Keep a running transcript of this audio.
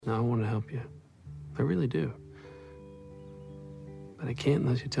help you. I really do. But I can't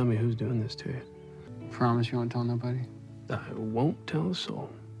unless you tell me who's doing this to you. Promise you won't tell nobody? I won't tell a soul.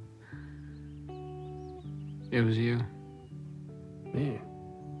 It was you. Me?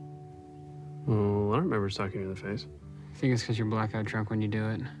 Well, I don't remember talking you in the face. I think it's because you're blackout drunk when you do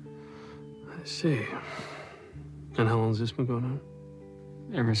it. I see. And how long has this been going on?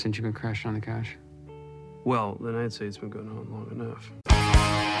 Ever since you've been crashing on the couch. Well, then I'd say it's been going on long enough.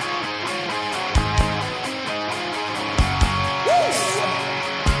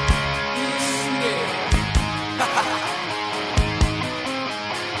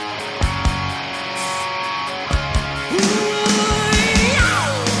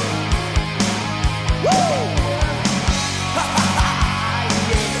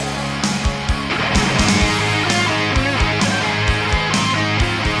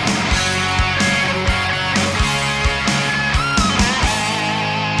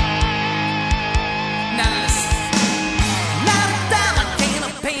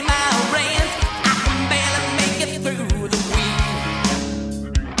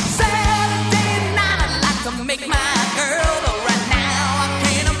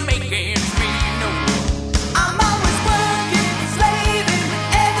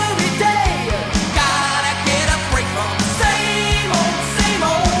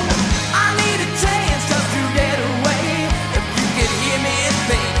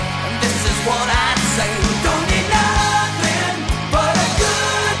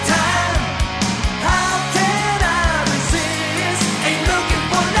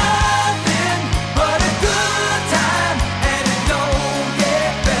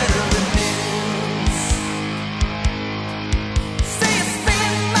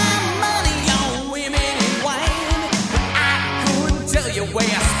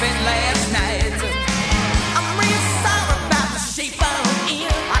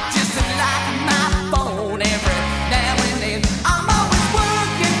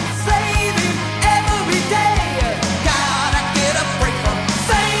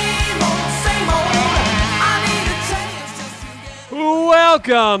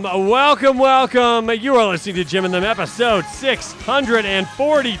 Welcome. You are listening to Jim and Them, episode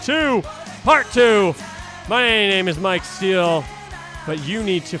 642, part 2. My name is Mike Steele, but you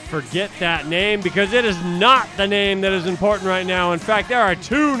need to forget that name because it is not the name that is important right now. In fact, there are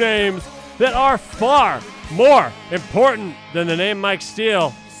two names that are far more important than the name Mike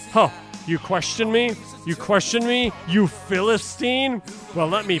Steele. Oh, you question me? You question me, you Philistine? Well,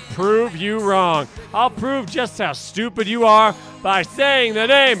 let me prove you wrong. I'll prove just how stupid you are by saying the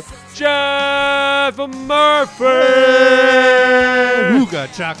name Jeff Murphy.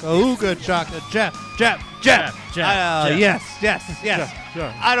 Ooga chaka, Jeff. Yes.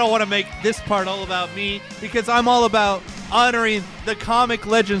 Jeff. I don't want to make this part all about me because I'm all about honoring the comic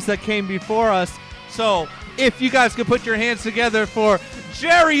legends that came before us. So, if you guys could put your hands together for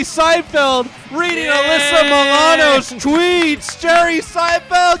Jerry Seinfeld reading Alyssa Milano's tweets. Jerry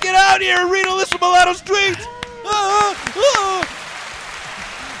Seinfeld, get out here and read Alyssa Milano's tweets.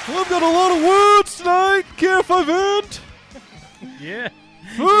 I've got a lot of words tonight. Care if I vent? Yeah.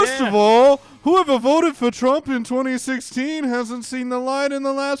 First of all, whoever voted for Trump in 2016 hasn't seen the light in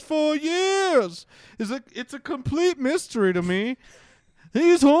the last 4 years. It's a complete mystery to me.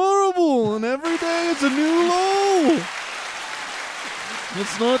 He's horrible, and every day it's a new low.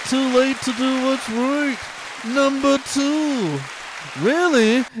 It's not too late to do what's right. Number 2.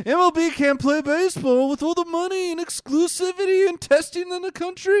 Really? MLB can't play baseball with all the money and exclusivity and testing in the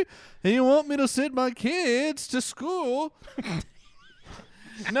country? And you want me to send my kids to school?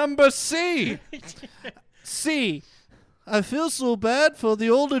 Number C. I feel so bad for the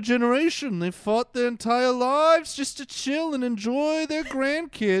older generation. They fought their entire lives just to chill and enjoy their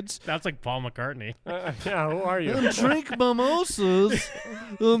grandkids. That's like Paul McCartney. Yeah, who are you? And drink mimosas.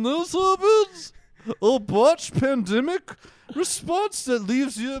 And this happens? A botched pandemic response that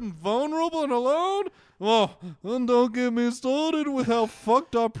leaves you vulnerable and alone? Oh, and don't get me started with how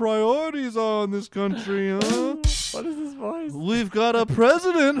fucked our priorities are in this country, huh? What is this voice? We've got a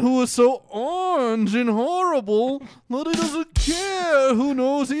president who is so orange and horrible that he doesn't care who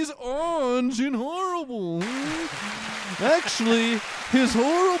knows he's orange and horrible. Actually, his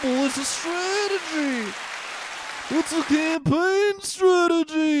horrible is a strategy. It's a campaign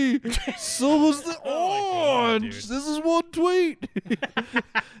strategy. So is the orange. This is one tweet.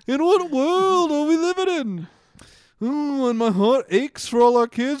 In what world are we living in? And my heart aches for all our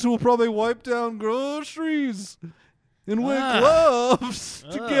kids who will probably wipe down groceries and wear gloves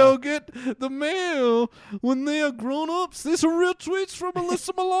to go get the mail when they are grown-ups. These are real tweets from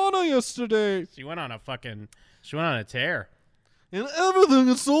Alyssa Milano yesterday. She went on a tear. and everything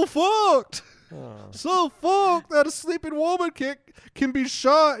is so fucked. So fucked that a sleeping woman can be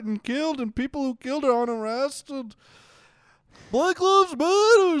shot and killed, and people who killed her aren't arrested. Black Lives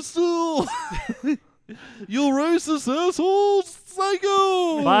Matter still. You racist assholes,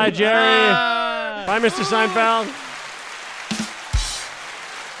 psycho. Bye, Jerry. Bye, Mr. Seinfeld.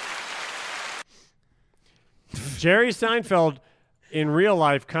 Jerry Seinfeld in real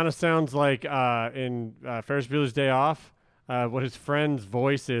life kind of sounds like in Ferris Bueller's Day Off, what his friend's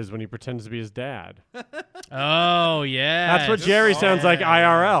voice is when he pretends to be his dad. Oh, yeah. That's what Jerry sounds like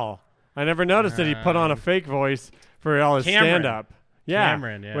IRL. I never noticed that he put on a fake voice for all his Cameron. stand-up. Yeah.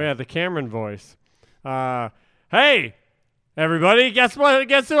 Cameron, yeah. Well, yeah, the Cameron voice. Hey, everybody, guess what?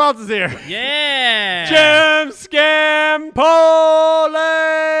 Guess who else is here? Yeah. Jim Scampoli!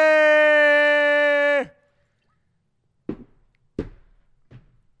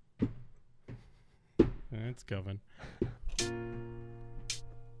 It's coming.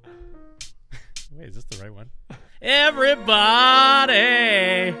 Wait, is this the right one? Everybody,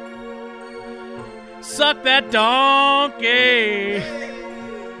 suck that donkey.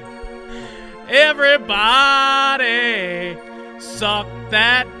 Everybody, suck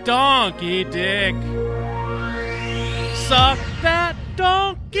that donkey dick. Suck that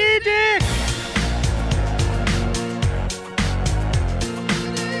donkey dick.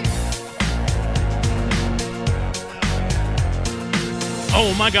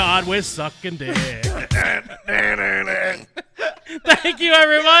 Oh my God, we're sucking dick. Thank you,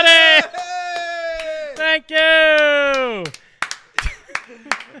 everybody. Thank you.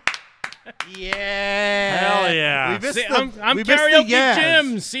 Yeah. Hell yeah. We missed See, the, I'm we missed the Karaoke Yaz.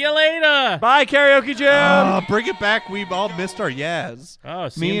 Jim. See you later. Bye, Karaoke Jim. Bring it back. We all missed our Yaz. Oh,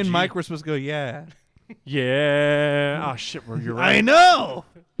 Me and CMG. Mike were supposed to go, yeah. Yeah. Oh, shit, you're right. I know.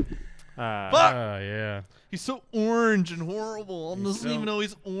 Fuck. Oh, yeah. He's so orange and horrible. I doesn't so even know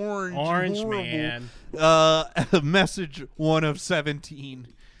he's orange. Orange and horrible. man. Message 1 of 17.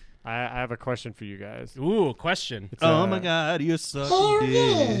 I have a question for you guys. Ooh, question. It's, Oh my God, you're sucking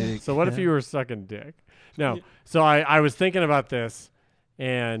dick. So what if you were sucking dick? No. So I was thinking about this,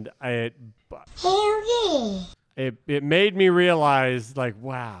 and it made me realize, like,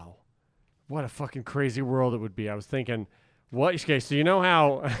 wow, what a fucking crazy world it would be. I was thinking, what? Okay, so you know how?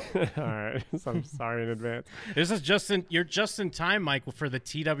 All right, so I'm sorry in advance. This is you're just in time, Michael, for the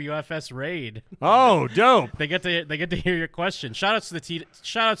TWFS raid. Oh, dope. They get to hear your question. Shout outs to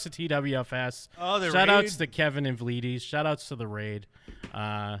TWFS. Oh, the Shout raid? outs to Kevin and Vlides. Shout outs to the raid.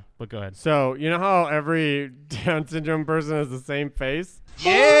 But go ahead. So you know how every Down syndrome person has the same face?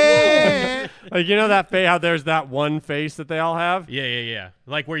 Yeah. Like, you know that how there's that one face that they all have? Yeah.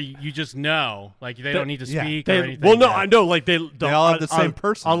 Like where you just know, like they don't need to yeah. speak or anything. Well, no, Yeah. I know. Like they all have the same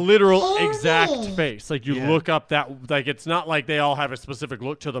person. A literal exact face. Like you Yeah. look up that. Like it's not like they all have a specific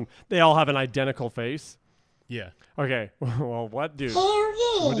look to them. They all have an identical face. Yeah. Okay. Well, what, dude?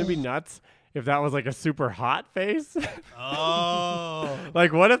 Wouldn't it be nuts if that was like a super hot face? Oh.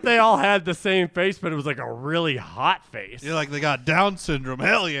 Like, what if they all had the same face, but it was like a really hot face? You're like, they got Down syndrome.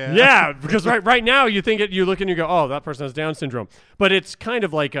 Hell yeah. Yeah, because right now you look and you go, oh, that person has Down syndrome. But it's kind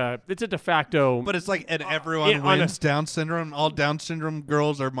of like it's a de facto. But it's like, and everyone on wins Down syndrome. All Down syndrome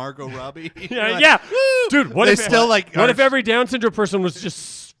girls are Margot Robbie. yeah, Like, yeah. woo! Dude, what They if still, like, What are- if every Down syndrome person was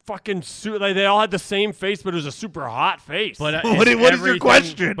just fucking like they all had the same face, but it was a super hot face? But What is your everything-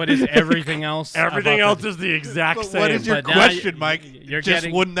 question? But is everything else? everything about else the- is the exact But same. what is your But now question, you- Mike? you're Just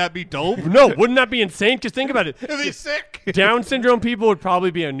getting- wouldn't that be dope? No, wouldn't that be insane? Just think about it. If he's sick. Down syndrome people would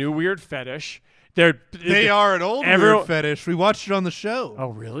probably be a new weird fetish. They are an old Everyone- weird fetish. We watched it on the show. Oh,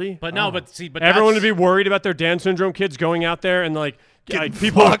 really? But no, Oh. but see, but everyone would that's- be worried about their Down syndrome kids going out there and like Getting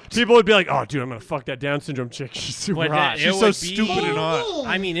people. fucked. People would be like, "Oh, dude, I'm gonna fuck that Down syndrome chick. She's super But hot." it She's would so be- stupid and hot.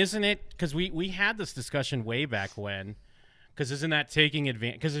 I mean, isn't it? Because we had this discussion way back when. Because isn't that taking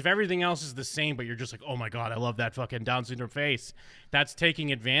advantage? Because if everything else is the same, but you're just like, oh my God, I love that fucking Down syndrome face. That's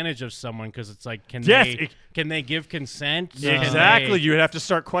taking advantage of someone because it's like, can they give consent? Can Exactly. they- You would have to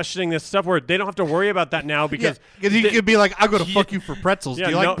start questioning this stuff where they don't have to worry about that now because Because you could be like, I'm going to fuck you for pretzels. Yeah,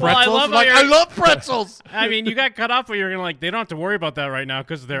 Do you like no- Well, I pretzels? love You're like, how I you're- love pretzels. I mean, you got cut off, but you're gonna like. They don't have to worry about that right now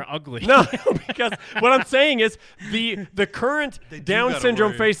because they're ugly. no, because what I'm saying is the current Down gotta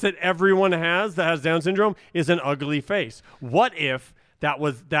syndrome worry. face that everyone has that has Down syndrome is an ugly face. What if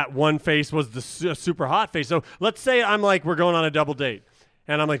that one face was the super hot face? So let's say I'm like, we're going on a double date,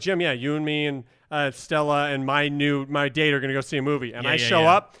 and I'm like, Jim, yeah, you and me and Stella and my date are gonna go see a movie, and Yeah, I yeah, show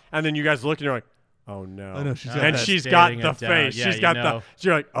yeah. up, and then you guys look and you're like, oh no, I know, she's got and that she's got staring the it down. face. Yeah, She's you got know.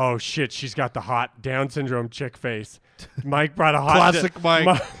 you're like, oh shit, she's got the hot Down syndrome chick face. Mike brought a hot Classic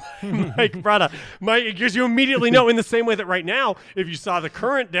Mike. Mike brought a Mike because you immediately know in the same way that right now, if you saw the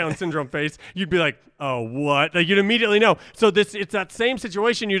current Down syndrome face, you'd be like, oh, what? Like you'd immediately know. So it's that same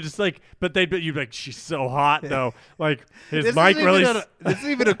situation. You just like, but you'd be like, she's so hot though. Like is Mike really? This isn't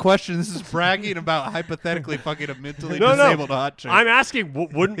even a question. This is bragging about hypothetically fucking a mentally No. disabled hot chick. I'm asking,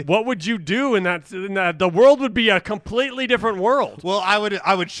 what would you do in that? The world would be a completely different world. Well, I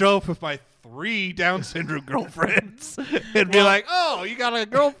would show up with my 3 Down syndrome girlfriends and be like, "Oh, you got a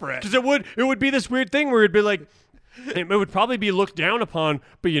girlfriend?" Because it would be this weird thing where it'd be like, it would probably be looked down upon,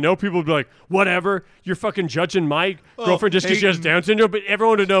 but people would be like, whatever, you're fucking judging my girlfriend just because she has Down syndrome. But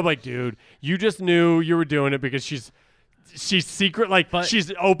everyone would know, like, dude, you just knew you were doing it because she's secret, like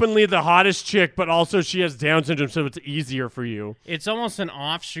she's openly the hottest chick, but also she has Down syndrome, so it's easier for you. It's almost an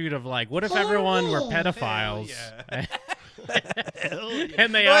offshoot of like, what if everyone were pedophiles?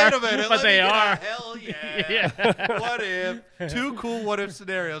 And they Wait are, a minute, but they are. Hell yeah. What if 2 cool what if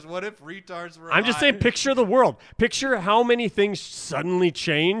scenarios? What if retards were I'm just hot? saying, picture the world. Picture how many things suddenly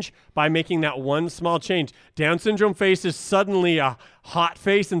change by making that one small change. Down syndrome face is suddenly a hot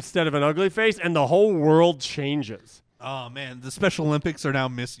face instead of an ugly face, and the whole world changes. Oh man, the Special Olympics are now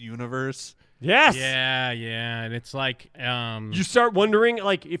Miss Universe. Yes. Yeah, and it's like, You start wondering,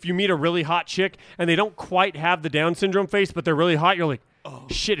 like, if you meet a really hot chick and they don't quite have the Down syndrome face, but they're really hot, you're like, oh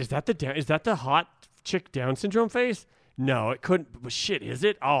shit, is that the hot chick Down syndrome face? No, it couldn't. But shit, is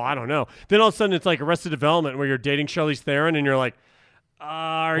it? Oh, I don't know. Then all of a sudden it's like Arrested Development where you're dating Charlize Theron and you're like,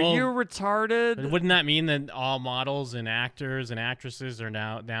 are you retarded? Wouldn't that mean that all models and actors and actresses are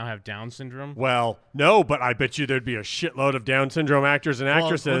now have Down syndrome? Well, no, but I bet you there'd be a shitload of Down syndrome actors and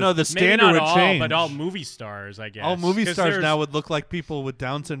actresses. Well, no, the Maybe standard not would all, change. but all movie stars, I guess. All movie 'Cause stars there's- now would look like people with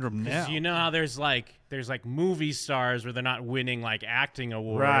Down syndrome now. You know how there's like movie stars where they're not winning like acting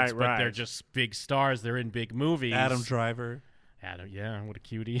awards, Right, but they're just big stars. They're in big movies. Adam Driver. Yeah, what a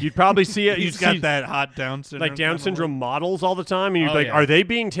cutie. You'd probably see it. He's got that hot Down syndrome. like Down kind of syndrome models all the time, and you'd Oh, be like, yeah. are they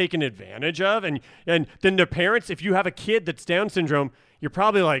being taken advantage of? And then their parents, if you have a kid that's Down syndrome, you're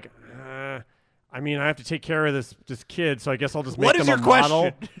probably like, I mean, I have to take care of this kid, so I guess I'll just make What them is a your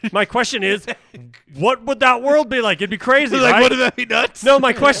model. question? My question is, what would that world be like? It'd be crazy, Like, right? what, would that be nuts? No,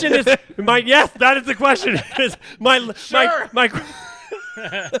 my question is, yes, that is the question. Is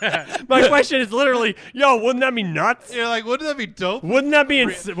my question is literally, yo, wouldn't that be nuts? You're like, wouldn't that be dope? Wouldn't that be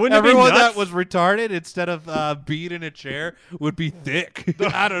wouldn't it be Everyone nuts? that was retarded instead of being in a chair would be thick.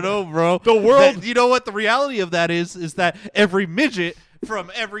 I don't know, bro. The world- You know what the reality of that is that every midget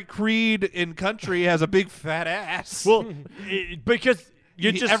from every creed in country has a big fat ass. well, because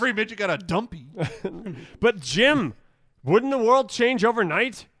you just every midget got a dumpy. But Jim, wouldn't the world change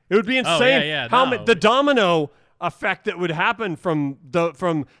overnight? It would be Oh, insane. yeah, How the domino effect that would happen from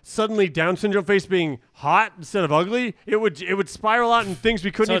suddenly Down syndrome face being hot instead of ugly, it would spiral out in things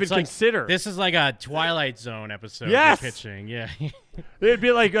we couldn't So even it's like, consider. This is like a Twilight Zone episode. Yes. You're pitching. Yeah. It'd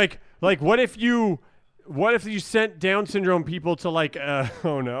be like what if you sent Down syndrome people to like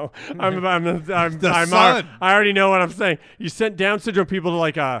oh no, I'm sun. I already know what I'm saying. You sent Down syndrome people to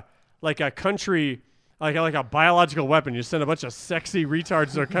like a country. Like a biological weapon. You send a bunch of sexy retards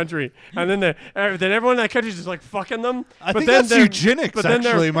to their country, and then everyone in that country is just like fucking them. I but think then that's they're- eugenics, but then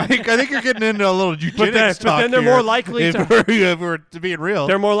they're- actually, Mike. I think you're getting into a little eugenics but then they're here, more likely if to- we're to being real.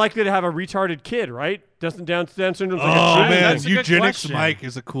 They're more likely to have a retarded kid, right? Doesn't Down syndrome like Oh a gene? man, that's a good eugenics question. Mike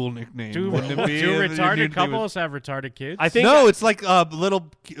is a cool nickname. Do wouldn't it be? retarded couples have retarded kids? I think No, it's like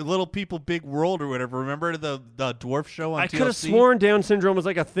little people, big world or whatever. Remember the dwarf show on I TLC? could have sworn Down syndrome was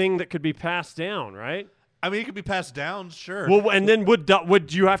like a thing that could be passed down, right? I mean, it could be passed down, sure. Well, and then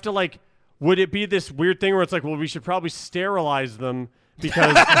would you have to like? Would it be this weird thing where it's like, well, we should probably sterilize them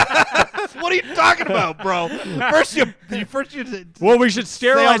because what are you talking about, bro? First you. well, we should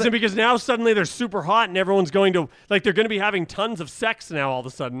sterilize the- them because now suddenly they're super hot and everyone's going to like they're going to be having tons of sex now all of a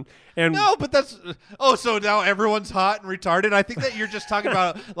sudden. And No, but that's so now everyone's hot and retarded. I think that you're just talking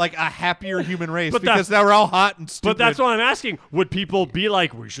about like a happier human race But because now we're all hot and stupid. but that's what I'm asking. Would people be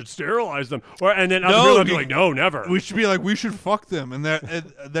like, we should sterilize them, or and then No, other people would be you- like, no, never. we should be like we should fuck them, and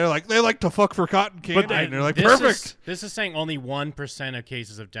they're like they like to fuck for cotton candy, they- and they're like This perfect. This is saying only 1% of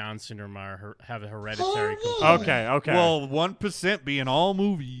cases of Down syndrome have a hereditary component. Okay. Well, 1% being all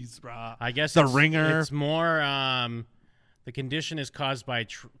movies, brah. I guess The it's, Ringer. It's more. The condition is caused by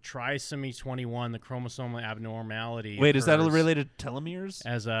trisomy 21, the chromosomal abnormality. Wait, is that occurs related to telomeres?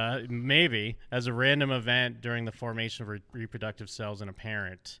 as a random event during the formation of reproductive cells in a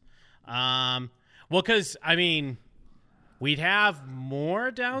parent? Well, because I mean, we'd have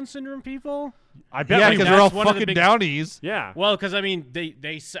more Down syndrome people. I bet Yeah, we because would. they're all that's one of the fucking big- downies. Yeah. Well, because I mean,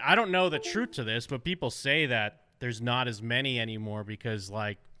 they I don't know the truth to this, but people say that there's not as many anymore because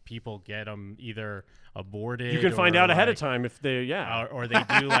like people get them either aborted. You can find or, out ahead of like, time if they, or they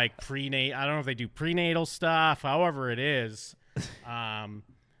do like prenatal. I don't know if they do prenatal stuff. However, it is.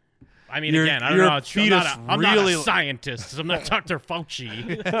 I mean, Your- again, I don't your know. fetus I'm not really- a scientist. I'm not Dr.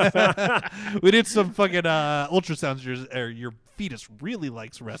 Fauci. We did some fucking ultrasounds. Your fetus really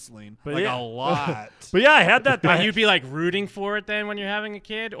likes wrestling, But like yeah. a lot. But yeah, I had that. But you'd be like rooting for it then when you're having a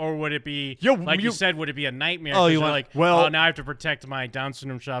kid, or would it be like you said? Would it be a nightmare? Oh, 'cause you you're want- like, well- oh, now I have to protect my Down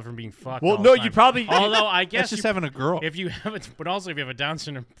syndrome child from being fucked. Well, all no, the you time. probably. Although I guess That's just you- having a girl. if you have it, but also if you have a Down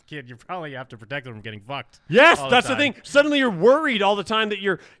syndrome kid, you probably have to protect them from getting fucked. Yes, all that's the time. thing. Suddenly you're worried all the time that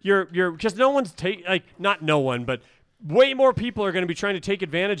you're because no one's not no one, but way more people are going to be trying to take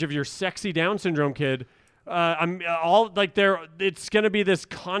advantage of your sexy Down syndrome kid. It's going to be this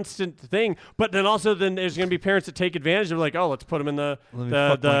constant thing, but then there's going to be parents that take advantage of like, oh, let's put them in Let me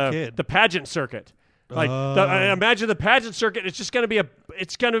fuck my kid. the pageant circuit. Like imagine the pageant circuit. It's just going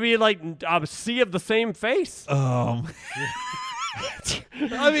to be like a sea of the same face. I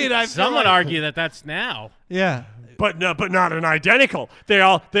mean, I Some would argue that that's now. yeah. But not an identical. They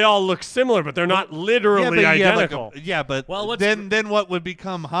all look similar, but they're not literally identical. But Well, what's- then what would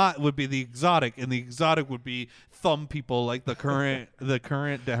become hot would be the exotic, and the exotic would be thumb people like the current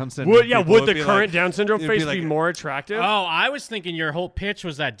Down syndrome. Would people. the It'd be current like- Down syndrome it'd face like- be more attractive? Oh, I was thinking your whole pitch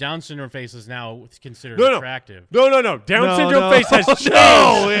was that Down syndrome face is now considered No. attractive. No. Down No, syndrome no. face has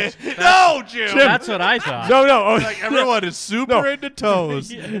changed. No, Jim. That's what I thought. No. Like everyone is super into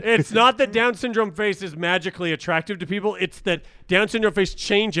toes. It's not that Down syndrome face is magically attractive to people. It's that Down syndrome face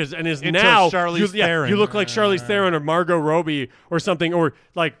changes and is Into now Charlize Theron. you look like Charlize Theron or Margot Robbie or something, or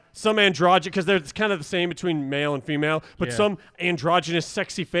like some androgynous, because it's kind of the same between male and female, but Yeah. some androgynous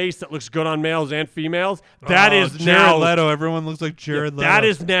sexy face that looks good on males and females. That is Jared now Leto. Everyone looks like Jared Leto. that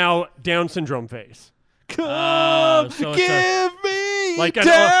is now Down syndrome face. Come, so it's give me Like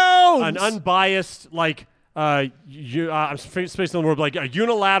Downs. an unbiased, like I'm spacing the word, like a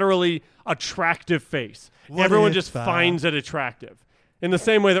unilaterally attractive face. What Everyone if, just finds it attractive. In the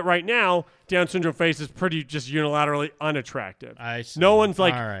same way that right now, Down syndrome face is pretty just unilaterally unattractive. I see. No one's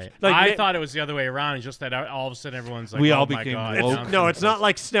like, all right. like I thought it was the other way around. It's just that all of a sudden everyone's like, We oh all my became God, woke. Down no, syndrome it's not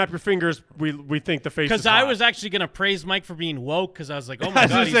like snap your fingers. We think the face. Because is I hot. was actually going to praise Mike for being woke because I was like, oh I my was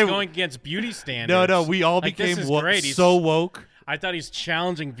God, gonna he's say- going against beauty standards. No, we all Like, this became is woke, great. He's- so woke. I thought he's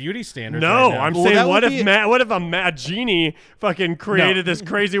challenging beauty standards. No, right now. I'm Well, saying that what would if be- what if a mad genie fucking created this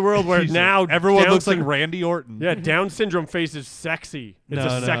crazy world where Jesus. now everyone Down looks like syndrome- Randy Orton. Yeah, Down syndrome face is sexy. It's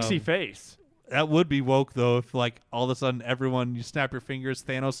No, a no. sexy face. That would be woke though, if like all of a sudden everyone you snap your fingers,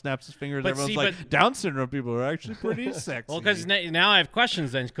 Thanos snaps his fingers, But everyone's see, like but- Down syndrome people are actually pretty sexy. Well, because now I have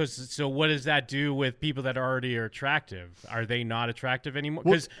questions then. So what does that do with people that already are attractive? Are they not attractive anymore?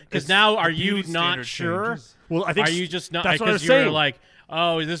 it's Because now are the you beauty not standard sure? changes. Well, I think Are you just not? That's what I was Because you're saying. like,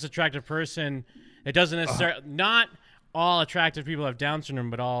 oh, is this attractive person? It doesn't necessarily. Not all attractive people have Down syndrome,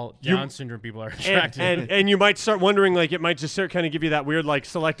 but all Down syndrome people are attractive. and you might start wondering, like, it might just start kind of give you that weird, like,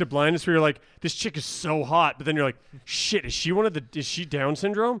 selective blindness where you're like, this chick is so hot, but then you're like, shit, is she Down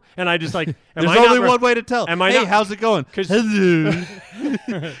syndrome? And I just like, am There's I only not one way to tell. Am I hey, not- how's it going? 'Cause- Hello.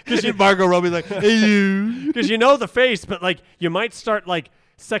 Because Margot Robbie like, hello. because you know the face, but like, you might start like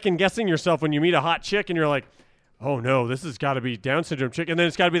second guessing yourself when you meet a hot chick, and you're like, oh no, this has got to be Down syndrome chick. And then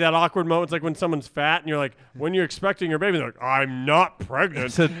it's got to be that awkward moment. It's like when someone's fat and you're like, when you're expecting your baby, they're like, I'm not pregnant.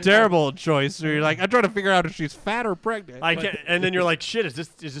 It's a terrible choice. Where you're like, I'm trying to figure out if she's fat or pregnant. I But- can't, and then you're like, shit, is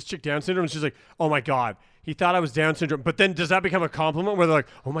this chick Down syndrome? And she's like, oh my God, he thought I was Down syndrome. But then does that become a compliment where they're like,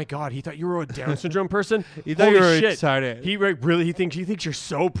 oh my God, he thought you were a Down syndrome person? He thought Holy you were shit. retarded. He thinks you're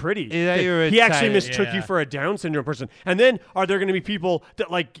so pretty. He thought you were He actually retarded. mistook you Yeah. for a Down syndrome person. And then are there going to be people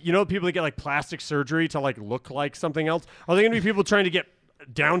that like, people that get like plastic surgery to like look like something else? Are there going to be people trying to get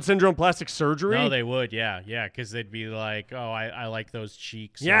Down syndrome plastic surgery? No, they would, yeah, because they'd be like, "Oh, I like those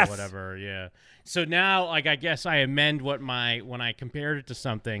cheeks Yes. or whatever." Yeah. So now, like, I guess I amend when I compared it to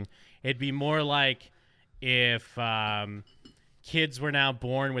something, it'd be more like if kids were now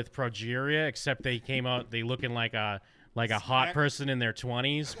born with progeria, except they came out they looking like a hot person in their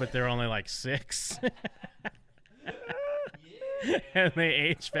 20s, but they're only like 6, and they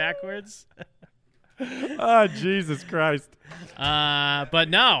age backwards. Oh, Jesus Christ. But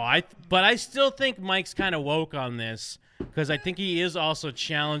no, I still think Mike's kind of woke on this because I think he is also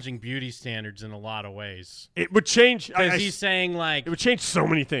challenging beauty standards in a lot of ways. It would change. Because he's saying like, it would change so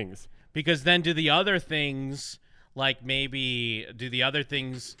many things. because then do the other things like maybe do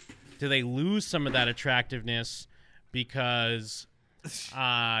they lose some of that attractiveness because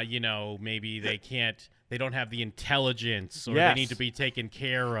maybe they don't have the intelligence, or Yes. they need to be taken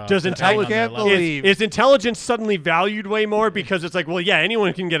care of. Does depending on their can't level. believe- Is intelligence suddenly valued way more because it's like, well, yeah,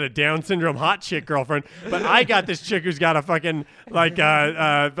 anyone can get a Down syndrome hot chick girlfriend, but I got this chick who's got a fucking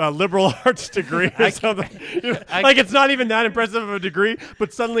a liberal arts degree or something. Like it's not even that impressive of a degree,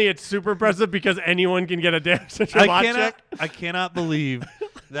 but suddenly it's super impressive because anyone can get a Down syndrome hot chick. I cannot believe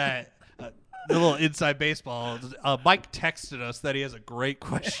that. The little inside baseball. Mike texted us that he has a great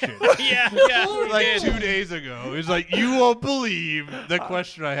question. yeah, like 2 days ago. He's like, you won't believe the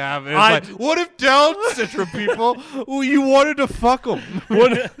question I have. And I- it's like, what if Down syndrome people, you wanted to fuck them?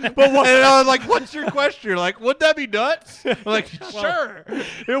 But And I was like, what's your question? You're like, wouldn't that be nuts? I'm like, sure.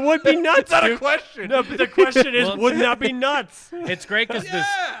 it would be nuts. It's not a dude. question. No, but the question is, Well, wouldn't that be nuts? It's great because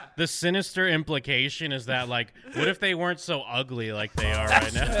the sinister implication is that, like, what if they weren't so ugly like they are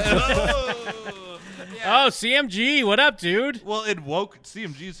right now? Oh, CMG, what up, dude? Well, in Woke,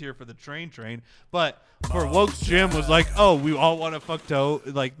 CMG's here for the train, but for Woke's Gym was like, oh, we all want to fuck toe,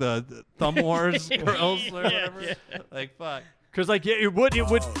 like the Thumb Wars girls or whatever. Like, fuck. Because like yeah,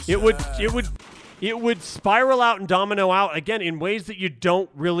 it would spiral out and domino out again in ways that you don't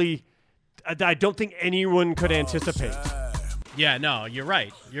really. I don't think anyone could anticipate. Yeah, no, you're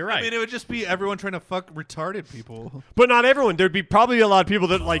right. You're right. I mean, it would just be everyone trying to fuck retarded people. But not everyone. There'd be probably a lot of people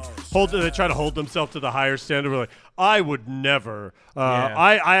that like that try to hold themselves to the higher standard. We're like, I would never. Yeah.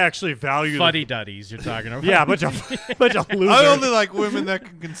 I actually value Fuddy duddies, you're talking about. Yeah, bunch of losers. I only like women that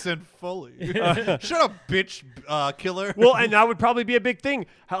can consent fully. Shut up, bitch, killer. Well, and that would probably be a big thing.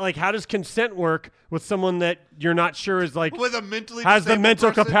 How does consent work with someone that you're not sure is like with a mentally has the disabled mental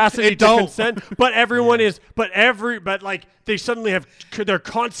person, capacity it to don't. consent, but everyone is, but like they suddenly they're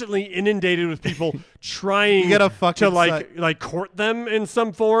constantly inundated with people trying You gotta fucking to like court them in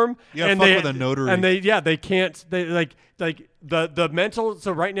some form. You gotta and fuck they, with a notary. and they can't like the mental.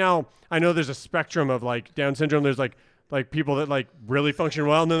 So right now, I know there's a spectrum of like Down syndrome. There's like people that like really function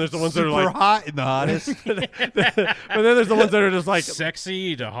well, and then there's the ones Super that are like hot and the hottest. but then there's the ones that are just like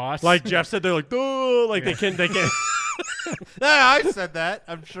Sexy to hot. like Jeff said, they're like, oh, like they can't. I said that.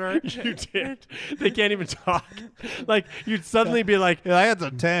 I'm sure. You did. They can't even talk. Like you'd suddenly be like, Yeah, that's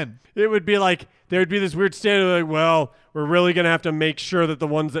a 10. it would be like there would be this weird standard. Like, well, we're really gonna have to make sure that the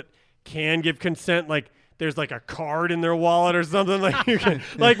ones that can give consent, like there's like a card in their wallet or something. Like you can,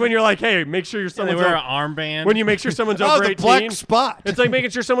 like when you're like, hey, make sure they someone's wear over, an armband. when you make sure someone's Oh, over the 18. black spot. It's like making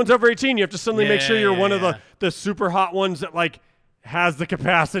sure someone's over 18. You have to suddenly make sure you're one of yeah. the super hot ones that like has the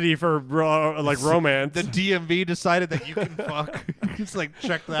capacity for romance. The DMV decided that you can fuck. It's like,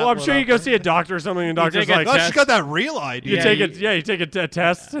 check that. Well, I'm one sure you off. go see a doctor or something, and doctor's take a like, Oh, test. she's got that real ID. you Yeah, take you- it. Yeah, you take a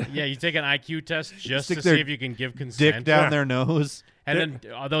test. Yeah, you take an IQ test just Stick to their see if you can give consent. Dick down Yeah. their nose. And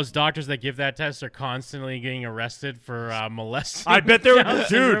then those doctors that give that test are constantly getting arrested for molesting. I bet there Down would,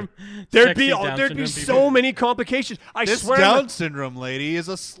 syndrome- dude. There'd be sexy Down syndrome so people. many complications. I This swear, Down syndrome lady is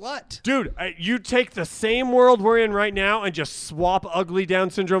a slut. dude. You take the same world we're in right now and just swap ugly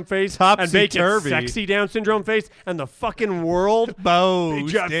Down syndrome face and make it Topsy-turvy. sexy Down syndrome face, and the fucking world Bow.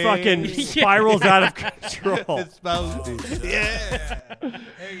 fucking spirals out of control. It's boasty. Yeah.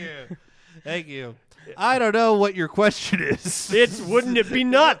 Thank you. Thank you. I don't know what your question is. Wouldn't it be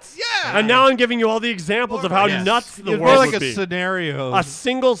nuts? Yeah. And now I'm giving you all the examples of how Yes. nuts the It's world more like would a be. scenario. A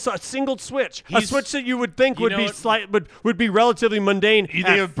single switch. A He's- switch that you would think you would know be what- would be relatively mundane. you think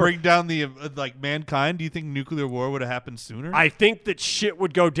at it would bring down the like mankind? Do you think nuclear war would have happened sooner? I think that shit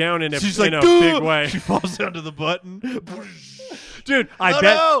would go down in a, She's in like, a "Duh!" big way. She falls down to the button. Dude, Oh,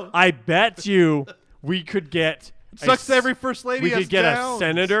 no! I bet you we could get Sucks that every first lady we has could get Downs. a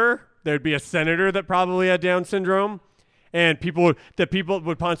senator. There'd be a senator that probably had Down syndrome. And people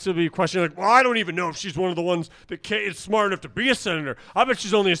would possibly question like, well, I don't even know if she's one of the ones that is smart enough to be a senator. I bet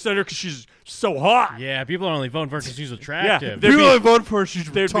she's only a senator because she's so hot. Yeah, people are only voting for her because she's attractive. There'd People be- only vote for her. She's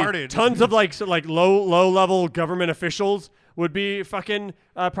There'd retarded. be tons of like low level government officials would be fucking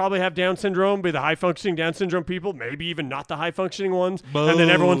probably have Down syndrome, be the high functioning Down syndrome people, maybe even not the high functioning ones, and then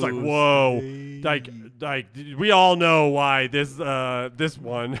everyone's like, whoa, like we all know why this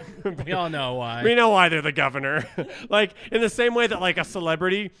one. We all know why. We know why they're the governor. Like in the same way that like a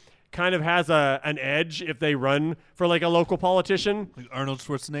celebrity kind of has an edge if they run for like a local politician. Like Arnold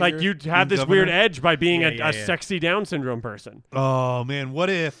Schwarzenegger. Like you'd have being this weird governor. edge by being Yeah, a sexy Down syndrome person. Oh man, what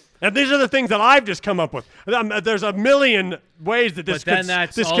if? And these are the things that I've just come up with. There's a million ways that this But then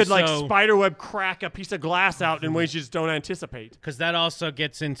could that's could like also- spiderweb crack a piece of glass out in ways you just don't anticipate. Because that also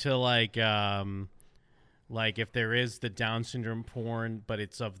gets into like if there is the Down syndrome porn, but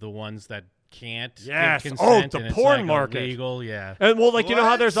it's of the ones that can't. give Yes. consent Oh, the and it's, porn like, market. Illegal, yeah. And well, like you know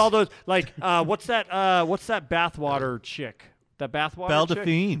how What? there's all those like what's that bathwater chick? that bathwater. Belle chick?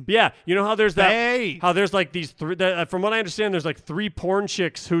 Delphine. Yeah, you know how there's that. Hey. How there's like these three. From what I understand, there's like 3 porn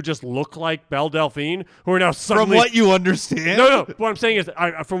chicks who just look like Belle Delphine, who are now From suddenly. what you understand? No. What I'm saying is,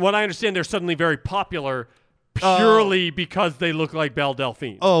 from what I understand, they're suddenly very popular purely because they look like Belle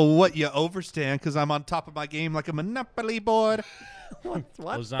Delphine. Oh, what you overstand because I'm on top of my game like a Monopoly board. What?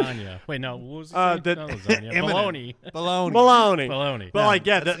 Lasagna. Wait, no. What was the Uh, name? that- Not lasagna. Eminem. Bologna. Baloney. Baloney. Bologna. But like,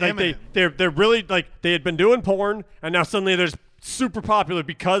 yeah, that's like Eminem. they're really like they had been doing porn, and now suddenly they're super popular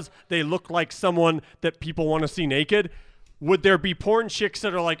because they look like someone that people want to see naked. Would there be porn chicks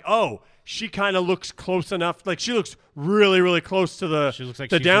that are like, oh, she kind of looks close enough, like she looks really, really close to the She looks like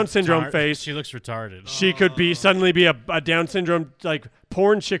the she's Down syndrome retard- face. She looks retarded. She could be suddenly be a Down syndrome like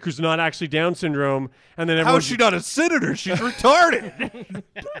porn chick who's not actually Down syndrome, and then How everyone. is she not a senator? She's retarded.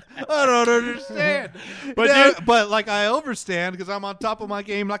 I don't understand. But But like I overstand because I'm on top of my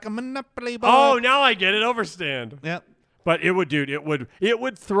game like a Monopoly board. Oh, now I get it. Overstand. Yep. But it would, dude. It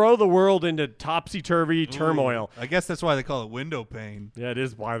would throw the world into topsy turvy turmoil. I guess that's why they call it window pane. Yeah, it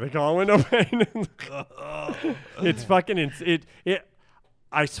is why they call it window pane. It's fucking it.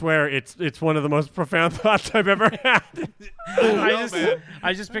 I swear, it's one of the most profound thoughts I've ever had.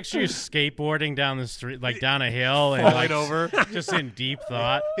 I just picture you skateboarding down the street, like down a hill, and Falling like over. just in deep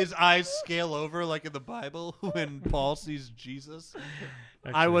thought. His eyes scale over like in the Bible when Paul sees Jesus.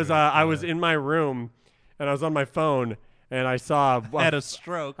 I was in my room, and I was on my phone, and I saw Had a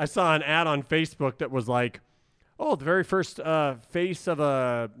stroke. I saw an ad on Facebook that was like, oh, the very first face of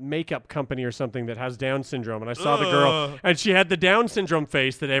a makeup company or something that has Down syndrome. And I saw the girl, and she had the Down syndrome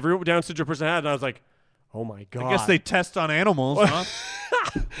face that every Down syndrome person had. And I was like, oh, my God. I guess they test on animals,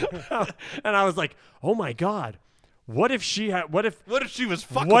 huh? And I was like, oh, my God. What if she had, what if she was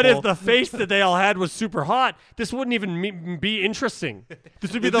fuckable? What if the face that they all had was super hot? This wouldn't even be interesting.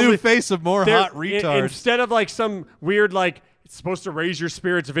 This would be the new face of more they're- hot retards? Instead of like some weird like it's supposed to raise your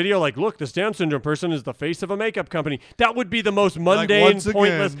spirits video, like look, this Down syndrome person is the face of a makeup company. That would be the most mundane, once again.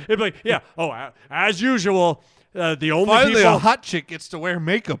 pointless. It'd be like, yeah, as usual, the only Finally, people. a hot chick gets to wear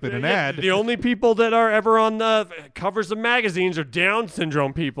makeup in an Yeah, ad. the only people that are ever on the covers of magazines are Down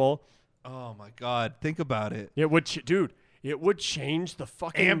syndrome people. Oh my God! Think about it. It would, dude. It would change the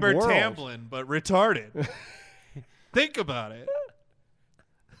fucking Amber world. Tamblyn, but retarded. Think about it.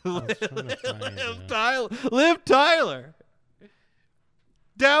 Liv Tyler.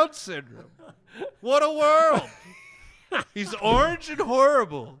 Down syndrome. What a world. He's orange and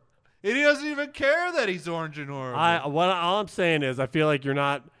horrible. And he doesn't even care that he's orange and horrible. All I'm saying is I feel like you're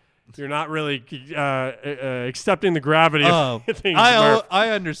not really accepting the gravity of things. Murph. I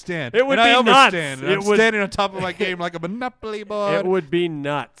understand. It would and be I nuts. understand. It I'm would- standing on top of my game like a Monopoly board. It would be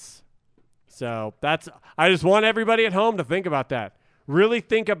nuts. So I just want everybody at home to think about that. Really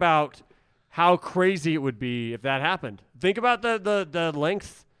think about how crazy it would be if that happened. Think about the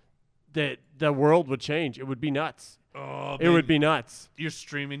length that the world would change. It would be nuts. Oh, It would be nuts. You're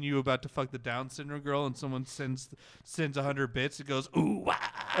streaming you about to fuck the Down syndrome girl, and someone sends 100 bits. It goes ooh wah.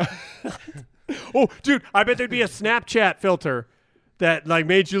 Oh, dude, I bet there'd be a Snapchat filter that like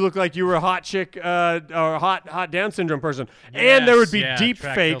made you look like you were a hot chick or a hot Down syndrome person. And there would be Yes, deep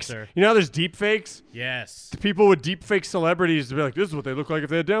track fakes. filter. You know how there's deep fakes? Yes. People with deep fake celebrities to be like, this is what they look like if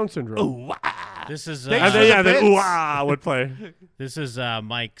they had Down syndrome. Ooh wah. This is Thanks And for then, the yeah, then bits. ooh ah would play. this is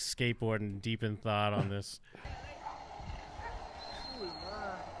Mike skateboarding deep in thought on this.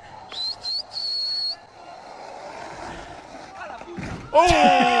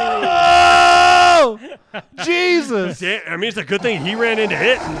 Oh, Jesus! I mean, it's a good thing he ran into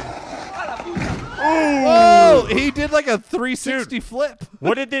it. Oh, he did like a 360 flip.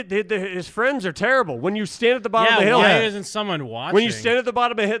 What his friends are terrible. When you stand at the bottom Yeah, of the hill, why isn't someone watching? when you stand at the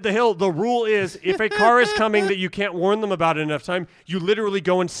bottom of the hill, the rule is if a car is coming that you can't warn them about in enough time, you literally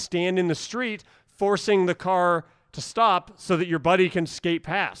go and stand in the street, forcing the car to stop so that your buddy can skate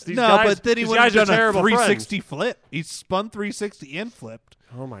past. These No, guys, but then he these would have guys are done a terrible 360 flip. He spun 360 and flipped.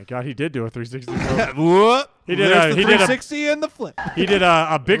 Oh my God, he did do a 360. flip. Whoop. He did There's a- the he did a- 360 and the flip. He did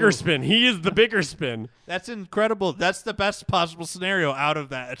a bigger spin. He is the bigger spin. That's incredible. That's the best possible scenario out of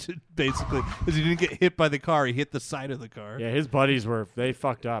that, basically, because he didn't get hit by the car. He hit the side of the car. Yeah, his buddies they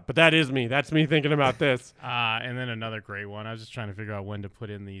fucked up. But that is me. That's me thinking about this. And then another great one. I was just trying to figure out when to put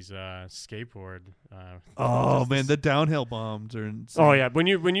in these skateboard. Oh, man, the downhill bombs are insane. Oh yeah, when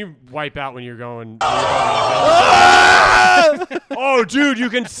you wipe out when you're going. Oh, dude, you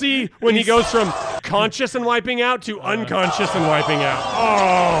can see when he goes from conscious and wiping out to unconscious and wiping out.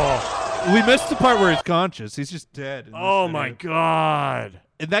 Oh, We missed the part where he's conscious. He's just dead. in this oh video. my God.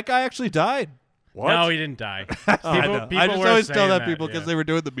 And that guy actually died. What? No, he didn't die. I know. I just were always tell saying that people because yeah. they were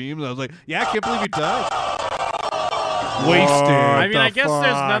doing the memes. I was like, yeah, I can't believe he died. wasted. I mean, I guess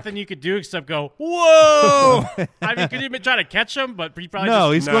there's nothing you could do except go, whoa! I mean, could you even try to catch him? But he probably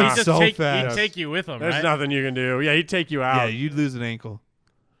No, just, he's going he'd just so take, fast. He'd take you with him, There's right? nothing you can do. Yeah, he'd take you out. Yeah, you'd lose an ankle.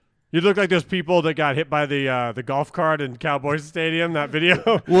 You'd look like those people that got hit by the golf cart in Cowboys Stadium. That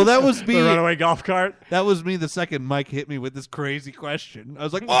video. Well, that was The me. runaway golf cart. That was me the second Mike hit me with this crazy question. I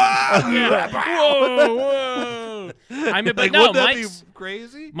was like, Yeah. Whoa, whoa! I mean, but like, no, wouldn't that be Mike's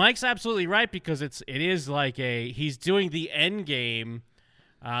crazy? Mike's absolutely right because it is like he's doing the end game,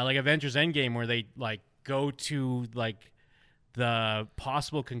 like Avengers Endgame, where they like go to like the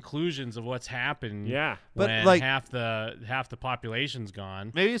possible conclusions of what's happened. Yeah. But, when like- half the population's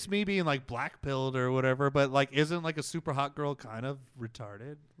gone. Maybe it's me being like black pilled or whatever, but like, isn't like a super hot girl kind of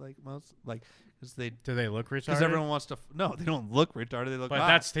retarded? Like most, like, Do they look retarded? because everyone wants to. No, they don't look retarded. They look. But hot.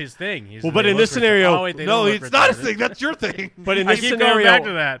 that's his thing. He's- Well, but they in look this scenario- oh, wait, they no, don't look it's not a retarded. thing. That's your thing. But in I this keep scenario, going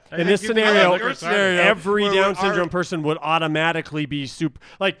back to that. in this I keep scenario, going back to scenario, every where Down our- syndrome person would automatically be super.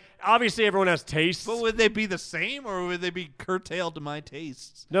 Like, obviously, everyone has tastes. But would they be the same, or would they be curtailed to my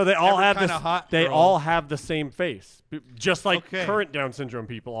tastes? No, they all Every have kinda this. hot They girl. all have the same face, just like Okay. current Down syndrome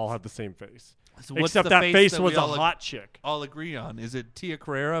people all have the same face. So what's Except the that face that was we a all hot chick. all agree on? Is it Tia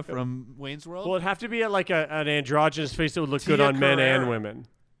Carrera from Wayne's World? Well, it'd have to be like an androgynous face that would look Tia good on men Carrera. and women.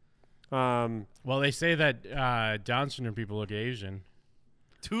 Well, they say that Down syndrome people look Asian.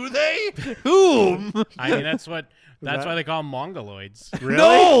 Do they? Whom? I mean, that's why that- they call them mongoloids. Really?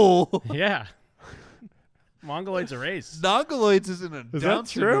 No. Yeah, mongoloid's a race. Mongoloids isn't a Is Down that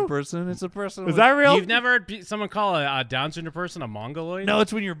syndrome true? person. It's a person. Is with- that real? You've never heard someone call a Down syndrome person a mongoloid? No,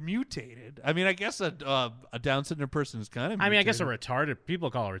 it's when you're mutated. I mean, I guess a Down syndrome person is kind of. I mean, I guess a mutated. retarded people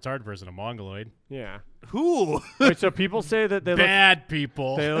call a retarded person a mongoloid. Yeah. Who? Wait, so people say that they Bad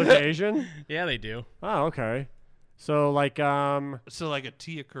people. look Asian? Yeah, they do. Oh, okay. So like So like a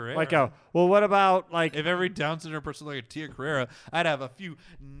Tia Carrera. well, what about like If every Down syndrome person looked like a Tia Carrera, I'd have a few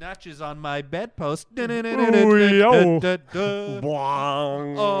notches on my bedpost. Bwong.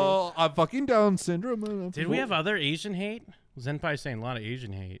 Oh, I'm fucking Down syndrome. Did we have other Asian hate? Zenpai saying a lot of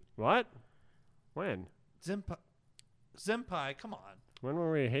Asian hate. What? When? Zenpai? Come on. When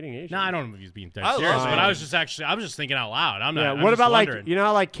were we hating Asian? No, I don't know if he's being dead I serious, love but I was Asian. just thinking out loud. I'm not. Yeah. I'm What just about wondering. like you know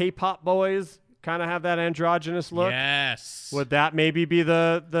how like K-pop boys kind of have that androgynous look? Yes. Would that maybe be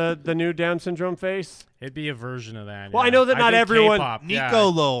the new Down syndrome face? It'd be a version of that. Well, yeah. I know that not think everyone- K-pop, Nico yeah.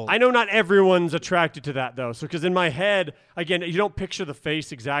 Lowell. I know not everyone's attracted to that though. So because in my head, again, you don't picture the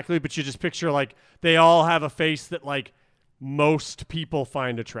face exactly, but you just picture like they all have a face that like most people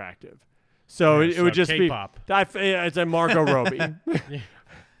find attractive. So Yeah, it so would just K-pop. be it's a Margot Robbie.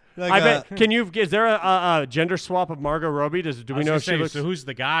 Like I bet. Can you? Is there a gender swap of Margot Robbie? Do I we was know gonna if she say, looks? so who's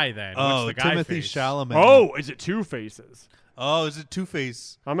the guy then? Oh, What's the guy Timothy face? Chalamet. Oh, is it two faces? Oh, is it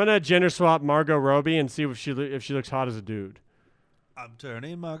Two-Face? I'm gonna gender swap Margot Robbie and see if she looks hot as a dude. I'm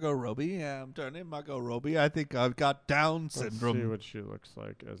turning Margot Robbie. Yeah, I'm turning Margot Robbie. I think I've got Down Let's see syndrome. what she looks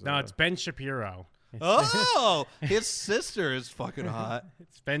like as No, a. it's Ben Shapiro. Oh, his sister is fucking hot.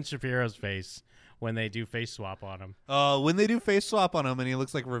 It's Ben Shapiro's face when they do face swap on him. When they do face swap on him and he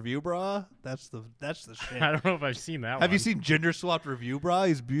looks like Review Bra, that's the shit. I don't know if I've seen that one. Have you seen gender swapped Review Bra?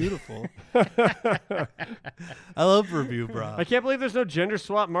 He's beautiful. I love Review Bra. I can't believe there's no gender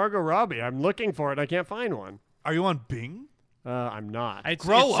swap Margot Robbie. I'm looking for it. I can't find one. Are you on Bing? I'm not. It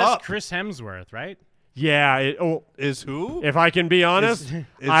Grow says up. Chris Hemsworth, right? Yeah. Is who? If I can be honest,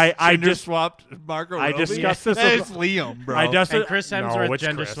 Is I gender just swapped Margot I Robbie? discussed this Hey, with- it's Liam, bro. I just And Chris Hemsworth no, it's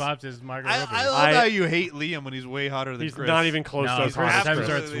gender Chris. swapped is Margot I Robbie. love I- how you hate Liam when he's way hotter than He's Chris. not even close No, to as Chris hot as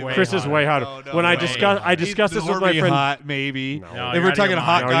Hemsworth's Chris. way Chris is way hotter. No, no, when I way discuss hotter. this with my He's friend. hot, maybe. No. No, If you're we're out of talking your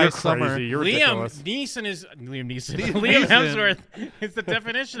hot No, guy you're summer, crazy. You're Liam ridiculous. Neeson is Liam Liam Neeson. Hemsworth is the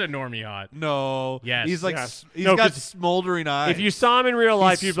definition of normie hot. no, Yes. he's like Yes. he's No, got 'cause smoldering eyes. If you saw him in real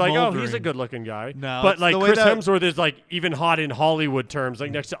life, He's you'd be like, "Oh, he's a smoldering. good-looking guy." No, but it's like the way Chris that- Hemsworth is like even hot in Hollywood terms,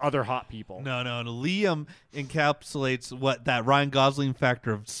 like next to other hot people. no, Liam encapsulates what that Ryan Gosling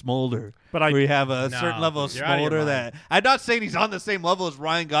factor of smolder. But I- where you have a No, certain level of you're out of your smolder mind. that I'm not saying he's on the same level as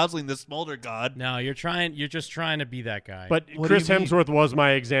Ryan Gosling, the smolder god. No, you're just trying to be that guy. But What do Chris you mean? Hemsworth was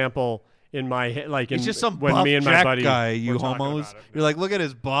my example in my head. Like He's in, just some when buff me and my jack buddy guy, were you talking homos. about it. You're like, look at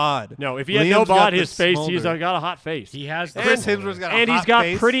his bod. No, if he had no Liam's got bod, the his face, he's smolder. got a hot face. he has Chris the Hemsworth's got a and hot he's got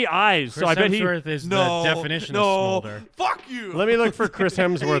face. pretty eyes, Chris so I bet he. Hemsworth is No, the definition no, of smolder. fuck you. Let me look for Chris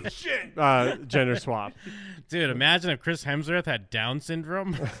Hemsworth Shit. gender swap. Dude, imagine if Chris Hemsworth had Down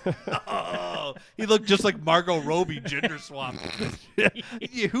syndrome. Oh, he looked just like Margot Robbie gender swap.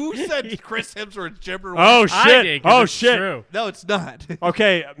 Yeah, who said Chris Hemsworth's gender? Oh I shit! did, 'cause Oh it's shit! True. no, it's not.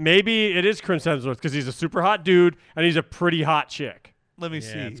 Okay, maybe it is Chris Hemsworth because he's a super hot dude and he's a pretty hot chick. Let me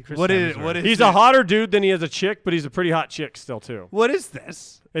Yeah, see. it's Chris What is? Hemsworth. What is? He's it? a hotter dude than he is a chick, but he's a pretty hot chick still too. What is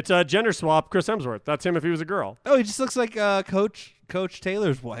this? It's a gender swap. Chris Hemsworth. That's him if he was a girl. Oh, he just looks like Coach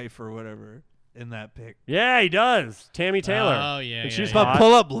Taylor's wife or whatever in that pic. Yeah, he does. Tammy Taylor. Oh, yeah, And yeah, she's yeah. But hot.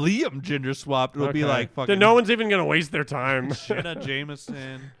 pull up Liam gender swapped. It'll be Okay. like fucking. Then no one's even gonna waste their time. Jenna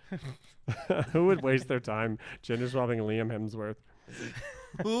Jameson. Who would waste their time gender swapping Liam Hemsworth?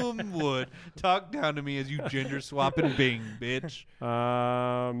 Whom would talk down to me as you gender swapping Bing, bitch?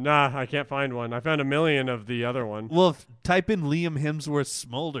 Nah, I can't find one. I found a million of the other one. Well, type in Liam Hemsworth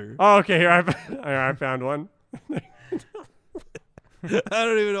Smolder. Oh, okay. Here I found one. I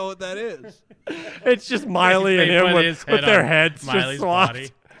don't even know what that is. It's just Miley They and him put his with head their on heads Miley's just swapped.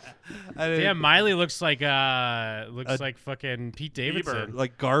 body. I didn't- Yeah, Miley looks like fucking Pete Davidson.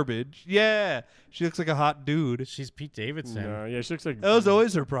 like garbage. Yeah, she looks like a hot dude. She's Pete Davidson. No, yeah, she looks like. That was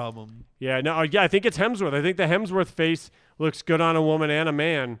always her problem. Yeah, no, yeah. I think it's Hemsworth. I think the Hemsworth face looks good on a woman and a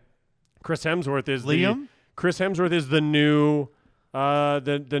man. Chris Hemsworth is Liam? Chris Hemsworth is the new,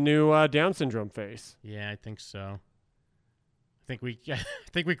 the new Down syndrome face. Yeah, I think so. I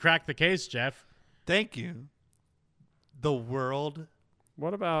think we cracked the case, Jeff. Thank you. The world.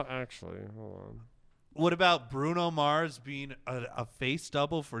 What about actually? Hold on. What about Bruno Mars being a face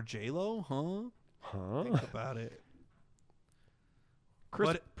double for J-Lo? Huh? Think about it.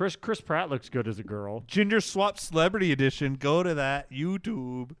 Chris Pratt looks good as a girl. Gender Swap Celebrity Edition. Go to that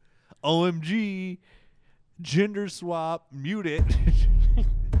YouTube. OMG. Gender Swap. Mute it.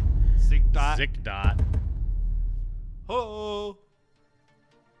 Sick dot. Zick dot. Ho.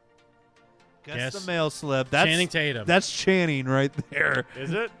 Guess Guess the male celeb. That's Channing Tatum. That's Channing right there.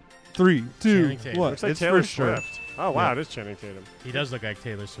 Is it? 3, 2, Channing Tatum. 1. Looks like It's Taylor for sure. Swift. Oh wow, it is Channing Tatum. He does look like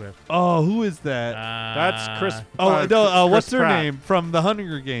Taylor Swift. Oh, who is that? That's Chris. Oh no! Chris What's her Pratt. name from the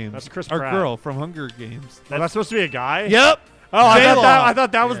Hunger Games? That's Chris Our Pratt. girl from Hunger Games. Oh, that's supposed to be a guy. Yep. Oh, J-Lo. I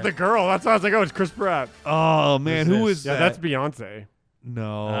thought that was Yeah. the girl. That's why I was like, oh, it's Chris Pratt. Oh man, Who's who this? is Yeah, that? that's Beyonce.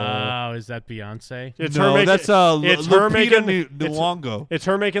 No. Oh, is that Beyonce? It's no, her making. that's it's her Lupita making. Nyong'o. It's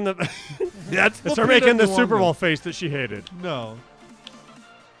her making the. That's It's her Lupita making the Nyong'o. Super Bowl face that she hated. No.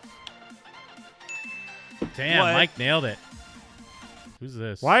 Damn, What? Mike nailed it. Who's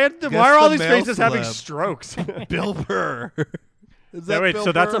this? Why Guess are all the these male faces having celeb. strokes? Bill Burr. Is Yeah, wait, Bill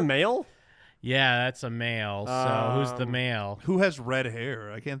so that's Burr? a male? Yeah, that's a male. So who's the male? Who has red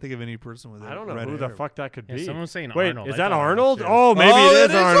hair? I can't think of any person with I don't know red who hair. the fuck that could Yeah, be. someone was saying Wait, Arnold. is I that thought Arnold? too. Oh, maybe Oh, it is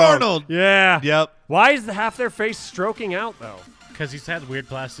that is Arnold. Arnold. Yeah. Yep. Why is half their face stroking out though? Because he's had weird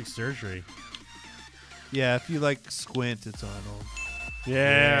plastic surgery. Yeah, if you like squint, it's Arnold.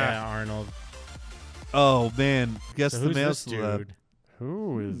 Yeah. Arnold. Oh man, guess So the who's male this celeb. dude?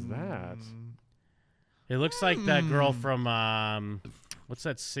 Who is that? It looks like that girl from what's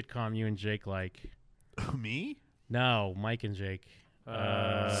that sitcom you and Jake like? Me? No, Mike and Jake.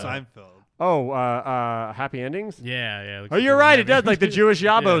 Seinfeld. Oh, Happy Endings? Yeah, yeah. Oh, you're right. It does, like the Jewish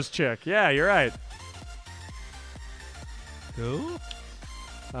Yabos chick. Yeah, you're right. Who?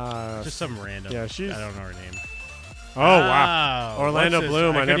 Just some random. Yeah, she's- I don't know her name. Oh, wow. Oh, Orlando what's his-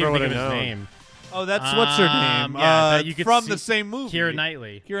 Bloom, I couldn't never even would've think of his known. name. Oh, that's what's her name? yeah, that you could from see- the same movie. Keira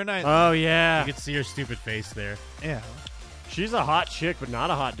Knightley. Keira Knightley. Oh, yeah. You could see her stupid face there. Yeah. She's a hot chick, but not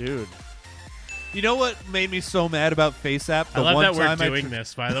a hot dude. You know what made me so mad about FaceApp? I love that we're doing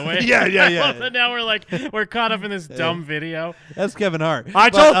this, by the way. Yeah, yeah, yeah. I love that now we're caught up in this dumb video. That's Kevin Hart. I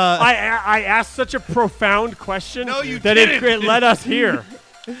But, told I asked such a profound question No, you that didn't. it led us here.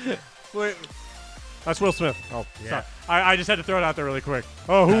 Wait, That's Will Smith. Oh, Yeah. sorry. I just had to throw it out there really quick.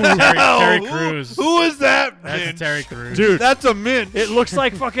 Oh, who? Terry who- Crews. Who is that? That's Minch? Terry Crews. Dude, That's a Minch. it looks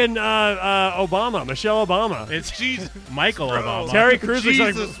like fucking Obama, Michelle Obama. It's Jesus, Michael bro. Obama. Terry Crews looks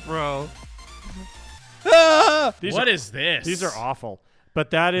like. Jesus, bro. Ah! These What are, is this? These are awful. But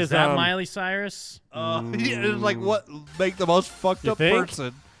that is Is that um, Miley Cyrus? Yeah, it's like what make the most fucked You up think?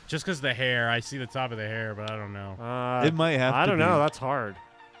 person? Just because the hair. I see the top of the hair, but I don't know. It might have I to don't know. be. That's hard.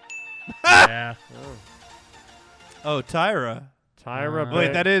 Yeah. Oh, Tyra. Tyra. Wait, Wait,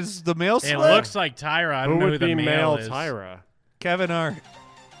 Banks. that is the male It celeb? looks like Tyra. I don't Who know would who the be male is. Tyra? Kevin Hart.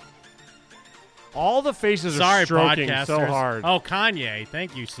 All the faces Sorry, are stroking podcasters. so hard. Oh, Kanye.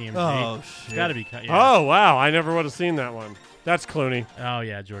 Thank you, CMG. Oh It's shit. got to be Kanye. Oh, wow. I never would have seen that one. That's Clooney. Oh,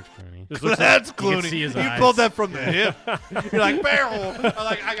 yeah, George Clooney. This looks like, That's You can Clooney. see his You eyes. pulled that from the hip. You're like barrel.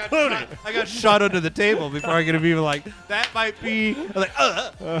 I got shot under the table before I could have even like that might be.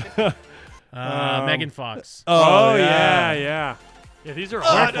 I'm like Megan Fox. oh, yeah, yeah. Yeah, these are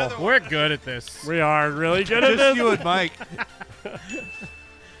awful. another We're good at this. We are really good at just this. you and Mike.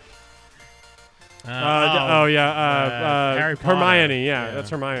 Harry Potter. Hermione. Yeah, Yeah. that's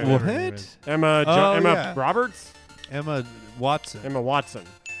Hermione. What? Whatever her name is. Emma Oh, Emma yeah. Roberts. Emma Watson. Emma Watson.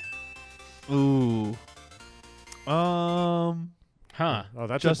 Ooh. Huh. Oh,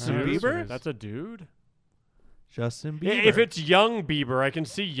 that's Justin a dude? Bieber? That's a dude? Justin Bieber. If it's young Bieber, I can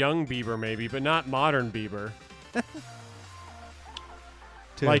see young Bieber maybe, but not modern Bieber.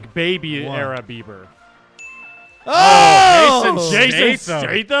 Two, Like baby one. era Bieber. Oh! Jason Statham.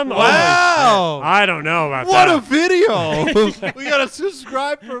 Statham? Wow! I don't know about What that. a video! We gotta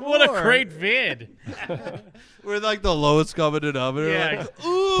subscribe for What more. a great vid. We're like the lowest common denominator. Yeah. Like,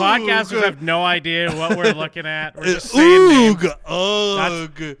 ooh, Podcasters have no idea what we're looking at. We're just saying names. Oog,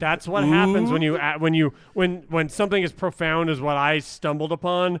 ugh. That's what happens when something as profound as what I stumbled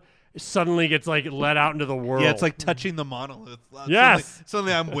upon suddenly gets like let out into the world. Yeah, it's like touching the monolith. Yes.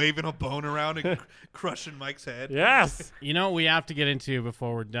 Suddenly I'm waving a bone around and crushing Mike's head. yes. You know what we have to get into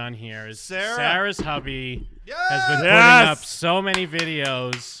before we're done here is Sarah. Sarah's hubby Yes. has been Yes. putting up so many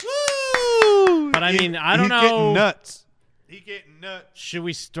videos. Woo! But I mean, I don't He's know. Getting nuts. He getting nuts. Should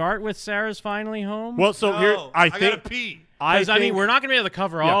we start with Sarah's finally home? Well, so here I gotta think pee. Because I mean, think we're not going to be able to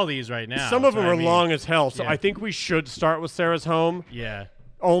cover Yeah. all these right now. some of so them I are mean, long as hell. So yeah. I think we should start with Sarah's home. Yeah.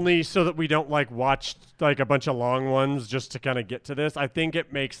 Only so that we don't like watch like a bunch of long ones just to kind of get to this. I think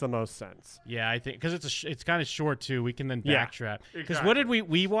it makes the most sense. Yeah, I think because it's kind of short too. We can then Yeah, backtrack. Because exactly. what did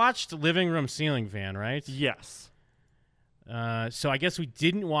we watched Living Room Ceiling Fan, right? Yes. So I guess we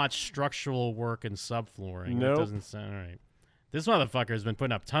didn't watch structural work and subflooring. Nope. That doesn't sound right. This motherfucker has been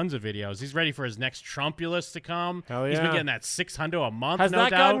putting up tons of videos. He's ready for his next Trumpulus to come. Hell He's been yeah. getting that $600 a month. Has no that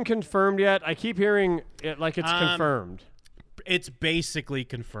doubt. gotten confirmed yet? I keep hearing it like it's confirmed. It's basically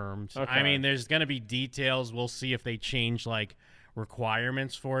confirmed. Okay. I mean, there's going to be details. We'll see if they change like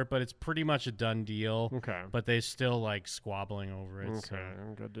requirements for it, but it's pretty much a done deal. Okay. But they're still like squabbling over it. Okay, So.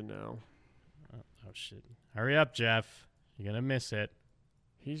 good to know. Oh shit! Hurry up, Jeff. You're gonna miss it.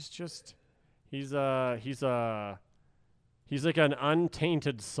 He's like an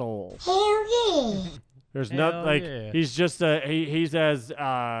untainted soul. Hell yeah. There's Hell not like yeah. he's just he's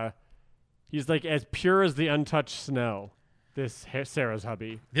like as pure as the untouched snow. This Sarah's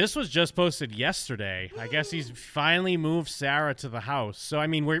hubby. This was just posted yesterday. I guess he's finally moved Sarah to the house. So I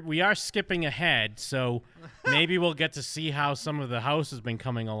mean, we are skipping ahead. So maybe we'll get to see how some of the house has been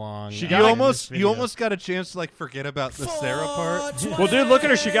coming along. You in this almost video. got a chance to like forget about the Sarah part. Well, dude, look at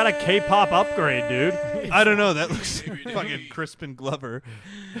her. She got a K-pop upgrade, dude. I don't know. That looks fucking Crispin Glover.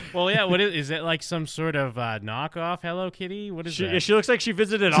 Well, yeah. What is it like? Some sort of knockoff Hello Kitty? What is that? She looks like she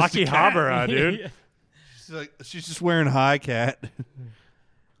visited Just a cat. Akihabara, dude. She's just wearing high cat.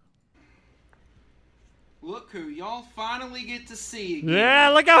 Look who y'all finally get to see again. Yeah,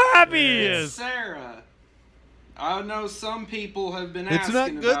 look how happy he It's is. Sarah. I know some people have been It's asking not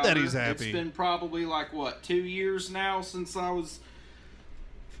good about that her. he's happy. It's been probably like, what, 2 years now since I was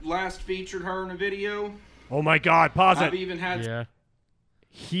last featured her in a video? Oh my God, pause I've it. even had Yeah.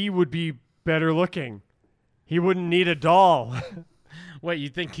 He would be better looking. He wouldn't need a doll. Wait, you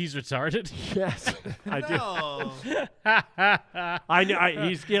think he's retarded? Yes, I do. No. I know.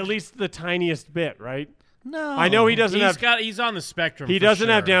 He's at least the tiniest bit, right? No. I know he doesn't have. He's on the spectrum. He for doesn't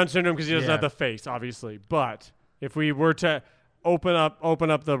have sure. Down syndrome because he doesn't Yeah. have the face, obviously. But if we were to open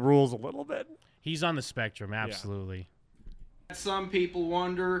up the rules a little bit, He's on the spectrum. Absolutely. some people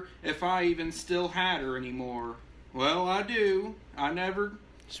wonder if I even still had her anymore. Well, I do. I never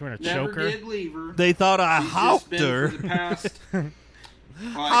Just wearing a never choker. did leave her. They thought I She's just hawked been her. for the past,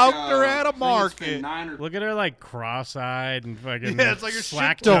 Hawked her at a I think it's been market. 9 or Look at her like cross-eyed and fucking Yeah, it's like her shit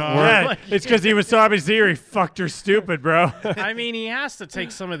slack don't jawed. work. yeah, Like, it's because he was so happy to see her. He fucked her stupid, bro. I mean, he has to take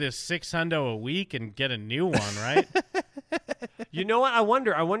some of this $600 a week and get a new one, right? You know what? I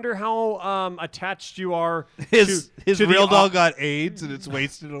wonder how attached you are. His to the real op- dog got AIDS and it's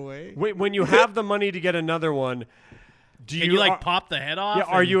wasted away. When you have the money to get another one. Do Can you like are- pop the head off? Yeah,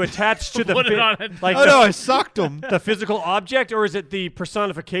 are and you attached to the put it fi- on it? like Oh the, no, I sucked him. the physical object, or is it the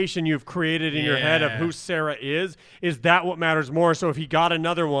personification you've created in your head of Yeah. who Sarah is? Is that what matters more? So if he got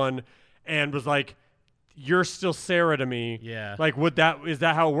another one and was like, "You're still Sarah to me," Yeah. like is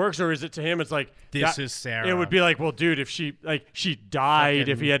that how it works, or is it to him? It's like This that- is Sarah. It would be like, well, dude, if she died, Fucking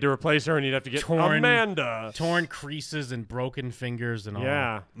if he had to replace her, and he'd have to get torn- Amanda. torn creases and broken fingers and all.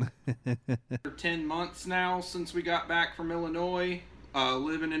 Yeah, 10 months now since we got back from Illinois,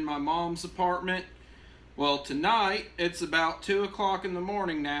 living in my mom's apartment. Well, tonight it's about 2 o'clock in the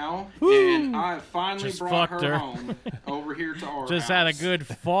morning now, and I've finally Just brought fucked her her. home over here to our Just house. had a good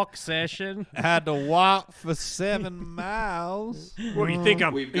fuck session. Had to walk for 7 miles. what you think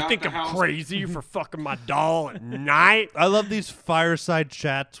I'm? We've You got think the I'm house- crazy for fucking my doll at night? I love these fireside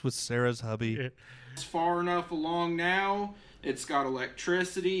chats with Sarah's hubby. It's far enough along now It's got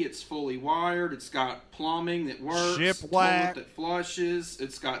electricity. It's fully wired. It's got plumbing that works. Shiplap. Toilet that flushes.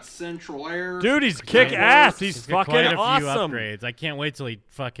 It's got central air. Dude, he's kick ass. He's got fucking quite a few awesome. upgrades. I can't wait till he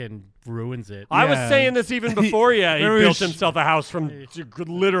fucking ruins it. I was Yeah. saying this even before. Yeah, he Remember built sh- himself a house from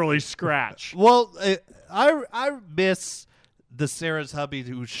literally scratch. Well, I miss the Sarah's hubby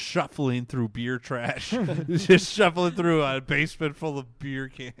who's shuffling through beer trash, just shuffling through a basement full of beer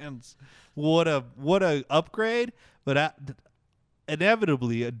cans. What a upgrade, but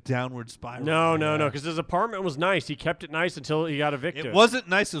inevitably a downward spiral. No, because his apartment was nice. He kept it nice until he got evicted. It wasn't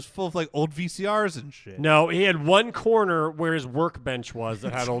nice. It was full of like old VCRs and shit. No, he had one corner where his workbench was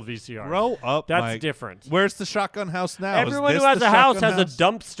that had old VCRs. Grow up, That's Mike. different. Where's the shotgun house now? Everyone Is who this has the a house shotgun has a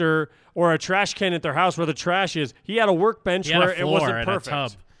dumpster or a trash can at their house where the trash is. He had a workbench He had where a it floor wasn't and perfect. a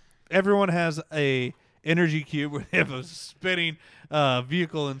tub. Everyone has a energy cube where they have a spinning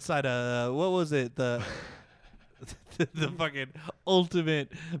vehicle inside a what was it the fucking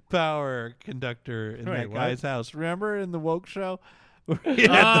ultimate power conductor in Wait, that what? guy's house. Remember in the woke show? Where he had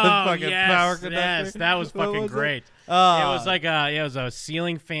the fucking yes, power conductor. yes, that was What fucking was it? great. It was like it was a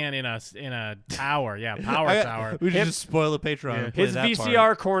ceiling fan in a tower. Yeah, power tower. We should just spoil the Patreon. Yeah. and play His that VCR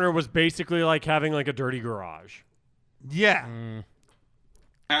part. corner was basically like having like a dirty garage. Yeah.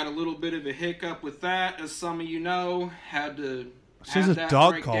 Had a little bit of a hiccup with that, as some of you know. Had to She has have a that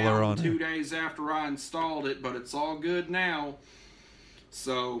dog break collar down on 2 her. days after I installed it, but it's all good now.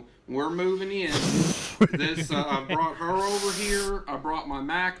 So we're moving in. I brought her over here. I brought my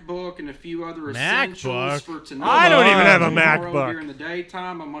MacBook and a few other essentials MacBook? for tonight. I don't even have a Tomorrow MacBook. Here in the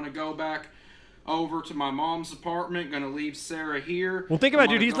daytime, I'm gonna go back over to my mom's apartment. Gonna leave Sarah here. Well, think about it, I'm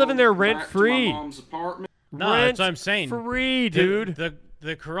dude. gonna He's go living there back to rent-free. my mom's apartment. No, that's what I'm saying. Free, dude.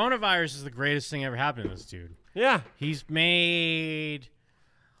 The coronavirus is the greatest thing ever happened to this dude. Yeah. He's made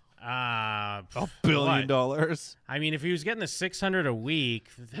 $1 billion. what? I mean, if he was getting the 600 a week,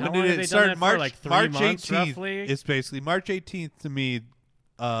 how When long did have it they start? done that March, for? Like 3 March months, 18th. roughly. It's basically March 18th to me.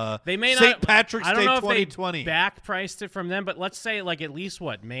 They may St. not. Patrick's I don't Day know 2020. if they back priced it from them, but let's say like at least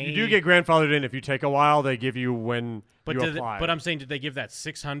what May. You do get grandfathered in. If you take a while, they give you when but you did apply. but I'm saying, did they give that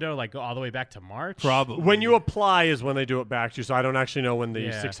 600 like go all the way back to March? Probably. when you apply is when they do it back to you, so I don't actually know when the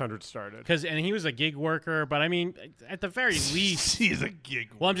Yeah. 600 started. Because and he was a gig worker, but I mean, at the very least. He's a gig.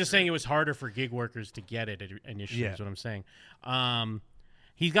 Well, I'm just saying it was harder for gig workers to get it initially. Yeah. Is what I'm saying.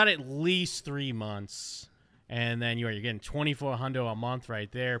 He's got at least 3 months, and then you're getting 2,400 a month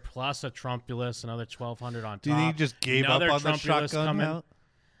right there, plus a Trumpulus, another 1,200 on top. Do you think he just gave Another up on the Trumpulus shotgun coming.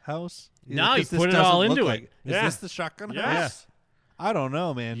 house? No, he Because this put it all doesn't look into like- it. Is Yeah. this the shotgun Yes. house? I don't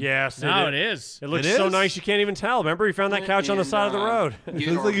know, man. Yes. No, it it is. It looks It so is? nice you can't even tell. Remember, he found that couch on the And, side of the road. get Looks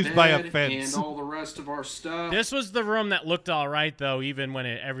our like he's by a bed fence. And all the rest of our stuff. This was the room that looked all right, though, even when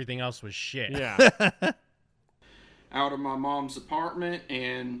everything else was shit. Yeah. Out of my mom's apartment,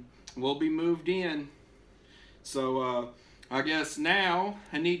 and we'll be moved in. So I guess now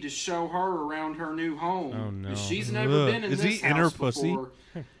I need to show her around her new home. Oh, no. 'Cause she's never Ugh. been in Is this he in her house pussy? before.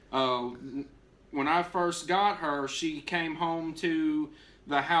 When I first got her, she came home to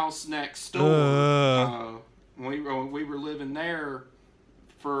the house next door. We were living there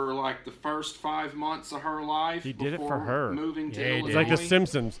for like the first 5 months of her life. He did it for before her. Moving to Yeah, he did. Illinois. It's like The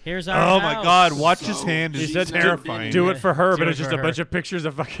Simpsons. Here's our Oh my house. God! Watch his So- hand. He It's said terrifying. Do it for her, Do but it it's just for a her. bunch of pictures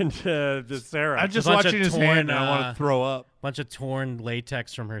of fucking Sarah. I'm just bunch of watching his torn, hand and I want to throw up. Bunch of torn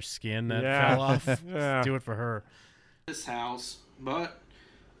latex from her skin that Yeah. fell off. Yeah. Do it for her. This house, but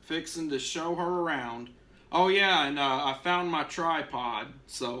fixing to show her around. Oh yeah, and I found my tripod,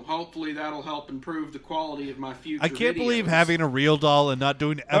 so hopefully that'll help improve the quality of my future. I can't believe videos. having a real doll and not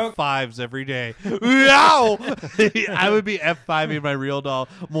doing F5s every day. Ow! I would be F5ing my real doll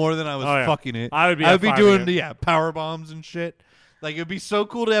more than I was Oh, yeah. fucking it. I would be F5ing doing it. power bombs and shit. Like it'd be so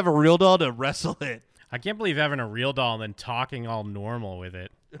cool to have a real doll to wrestle it. I can't believe having a real doll and then talking all normal with it.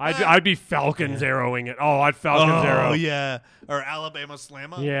 I'd be Falcon Zeroing it. Oh, I'd Falcon Zero. Oh yeah, or Alabama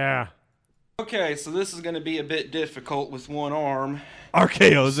Slammer. Yeah. Okay, so this is going to be a bit difficult with one arm.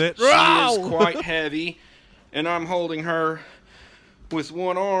 RKO's it. She is quite heavy, and I'm holding her with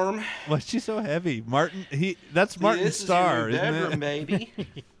one arm. Why's she so heavy? Martin. That's Martin this Starr, is your new isn't bedroom, it?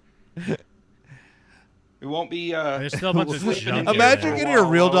 baby. It won't be. There's still a bunch of Sleeping junk. in in Imagine there. getting a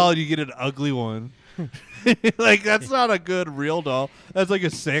real doll and you get an ugly one. Like that's not a good real doll. That's like a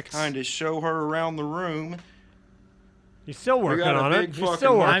 6. Kind of show her around the room. He's still working got a on it. big He's fucking-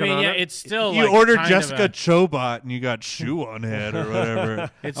 still working I mean, on yeah, it. it's still You like ordered kind Jessica of a, Chobot and you got shoe on head or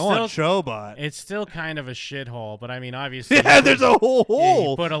whatever. It's I want still- Chobot. it's still kind of a shithole, but I mean, obviously, Yeah, there's a whole yeah,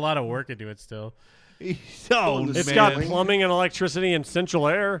 hole. you put a lot of work into it still. Oh, It's It's man. got plumbing and electricity and central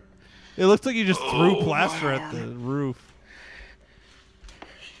air. It looks like you just threw plaster at the roof.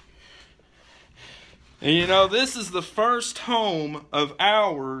 And you know, this is the first home of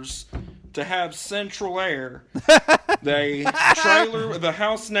ours to have central air. The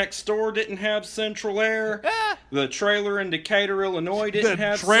house next door didn't have central air. The trailer in Decatur, Illinois didn't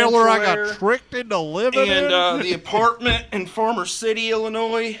have central trailer I air. got tricked into living in. And the apartment in Farmer City,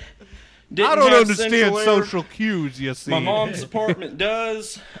 Illinois didn't I don't have understand central air. social cues, you see. My mom's apartment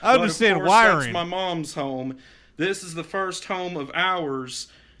does. I understand but of course, wiring. That's my mom's home. This is the first home of ours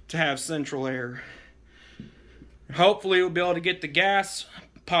to have central air. Hopefully we'll be able to get the gas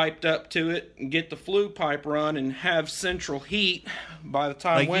piped up to it and get the flue pipe run and have central heat by the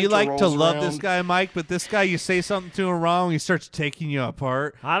time Like, winter you like to rolls love around. this guy, Mike, but this guy, you say something to him wrong, he starts taking you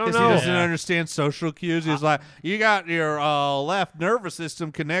apart. I don't 'cause know. He doesn't Yeah. understand social cues. He's like, you got your left nervous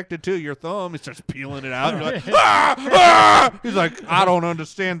system connected to your thumb. He starts peeling it out. You're like, ah, ah! He's like, I don't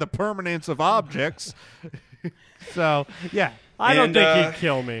understand the permanence of objects. So, yeah. I don't And, think he'd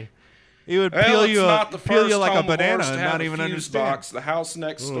kill me. He would Well, peel it's you not the peel you first like a home of banana ours to and have not a even fuse understand. box. The house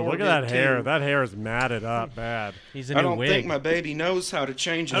next Ooh, door look at did that hair. too. That hair is matted up bad. He's in I a don't wig. think my baby knows how to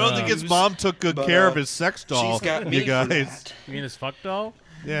change. I don't think his fuse, mom took good but, care of his sex doll. She's got me you for guys. that. You mean his fuck doll?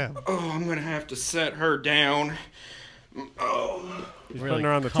 Yeah. Oh, I'm gonna have to set her down. Oh. He's Really putting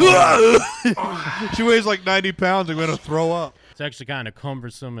her on the calm. She weighs like 90 pounds. I'm going to throw up. It's actually kind of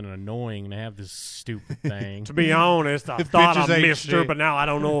cumbersome and annoying to have this stupid thing. To be honest, I If thought bitches I ain't missed her, shit. but now I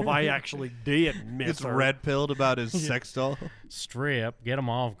don't know if I actually did miss It's her. red-pilled about his sex doll. Strip, get him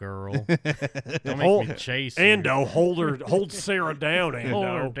off, girl. Don't make Hold- me chase you. Ando, hold Sarah down, Hold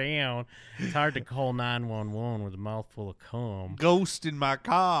her Ando. down. It's hard to call 911 with a mouthful of cum. Ghost in my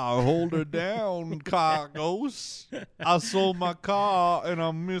car. Hold her down, car ghost. I sold my car and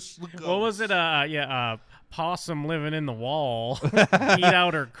I missed the ghost. What was it? Possum living in the wall. Eat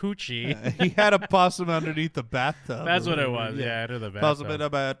out her coochie. He had a possum underneath the bathtub. That's what it was. Yeah, under the Possum in bathtub. the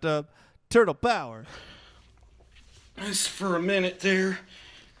bathtub. Turtle power. Just for a minute there.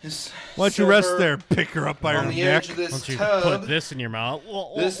 Just Why don't you set rest her there? Pick her up by on her the neck. edge of this Once you tub. put this in your mouth.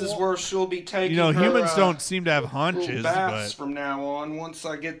 This is where she'll be taking You know, her, humans don't seem to have little hunches, baths but from now on. Once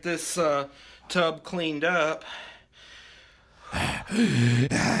I get this tub cleaned up.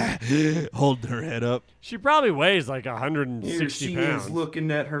 holding her head up. She probably weighs like Here 160 she pounds. is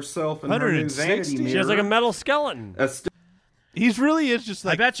looking at herself in her new 160? vanity mirror. She has like a metal skeleton. He really is just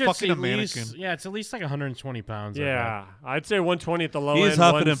like I bet you it's fucking at a mannequin. least, it's at least like 120 pounds. Yeah, I'd say 120 at the low He's end,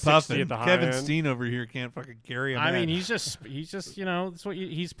 huffing and 160 puffing. at the high Kevin end. Steen over here can't fucking carry him. I mean, he's just, you know, that's what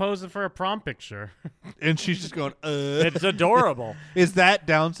he's posing for a prom picture. and she's just going, It's adorable. Is that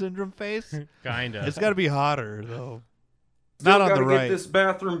Down syndrome face? Kinda. It's got to be hotter though. Still Not on gotta the right. get this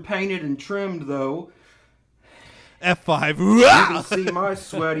bathroom painted and trimmed though. F5. You can see my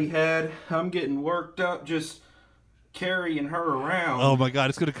sweaty head. I'm getting worked up just carrying her around. Oh my god,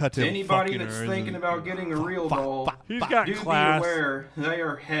 it's gonna cut to him Anybody fucking that's her, thinking isn't it? about getting a real doll, He's got do class. be aware they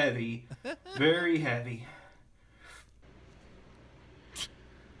are heavy, very heavy.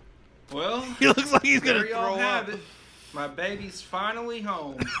 Well, He looks like he's gonna there y'all throw have up. it. My baby's finally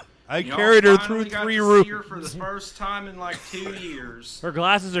home. I Y'all carried her finally through got 3 to see her rooms. for the first time in like 2 years. Her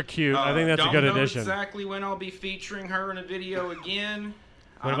glasses are cute. I think that's a don't good know addition. exactly when I'll be featuring her in a video again.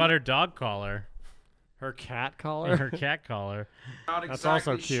 What about her dog collar? Her cat And collar. her cat collar? Not That's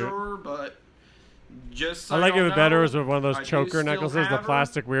exactly also cute. sure, but just so I like y'all it better know, as one of those I do choker still necklaces, the have her.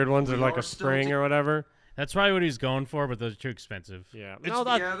 plastic weird ones that are We like are a still spring to- or whatever. That's probably what he's going for, but those are too expensive. Yeah. It's No,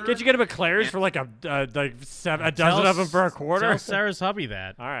 that, together. can't you get them at Claire's for like a dozen of them for a quarter? Tell Sarah's hubby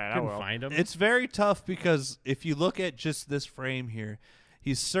that. All right, I Couldn't will. find him. It's very tough because if you look at just this frame here,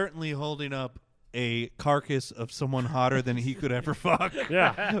 he's certainly holding up a carcass of someone hotter than he could ever fuck.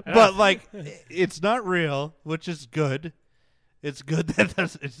 Yeah. But like, it's not real, which is good. It's good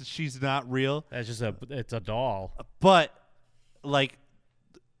that she's not real. That's just it's a doll. But like,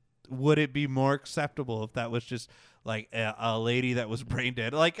 would it be more acceptable if that was just like a lady that was brain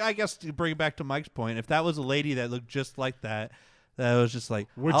dead? Like, I guess to bring it back to Mike's point, if that was a lady that looked just like that was just like,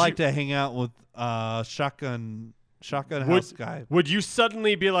 Would I like you- to hang out with shotgun house guy. Would you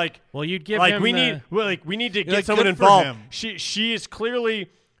suddenly be like, Well, you'd give like him we the- need, well, like we need to get like, someone good for involved? him. She is clearly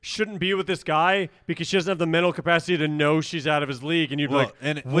shouldn't be with this guy because she doesn't have the mental capacity to know she's out of his league. And you'd be Well, like,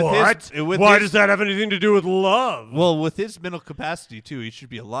 and with what? his- with Why his- does that have anything to do with love? Well, with his mental capacity too, he should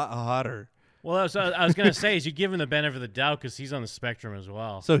be a lot hotter. Well, I was gonna say is you give him the benefit of the doubt because he's on the spectrum as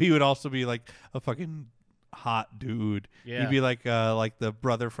well. So he would also be like a fucking hot dude. Yeah. He'd be like the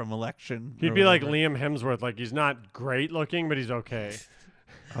brother from Election. He'd or be like whatever. Liam Hemsworth. Like he's not great looking, but he's okay.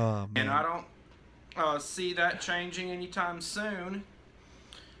 Oh, man. And I don't see that changing anytime soon.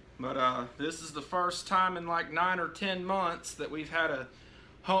 But this is the first time in like 9 or 10 months that we've had a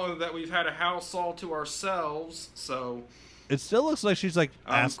that we've had a house all to ourselves. So It still looks like she's like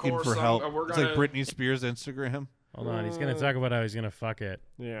Of asking course, for help. we're It's like gonna- Britney Spears Instagram. Hold on, he's gonna talk about how he's gonna fuck it.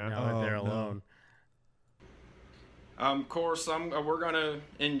 Yeah. Now that they're Oh, no. alone. of course, we're gonna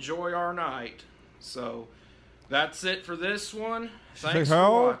enjoy our night. So that's it for this one. Thanks like, "How?"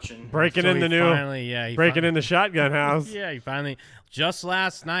 for watching. Breaking So in he the new, finally, he breaking finally- in the shotgun house. Yeah, he finally just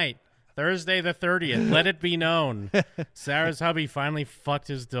last night, Thursday the 30th. Let it be known, Sarah's hubby finally fucked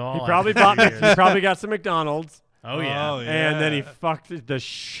his doll. He probably after bought. 2 years. He probably got some McDonald's, Oh yeah. and then he fucked the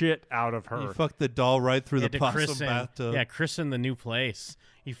shit out of He her. fucked the doll right through He the had to possum christen, bathtub. yeah, christen the new place.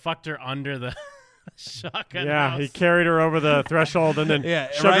 He fucked her under the shotgun Yeah, house. he carried her over the threshold and then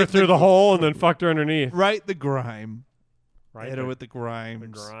Yeah, shoved her right through the- the hole and then fucked her underneath. Right the grime. Right Hit her with the grimes. the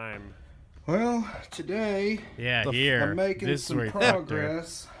grime. Well, today Yeah, The- here. I'm making this is some where he fucked her.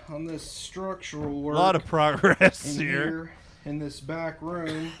 progress on this structural A work. lot of progress in here. here in this back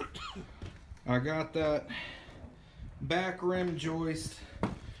room. I got that back rim joist.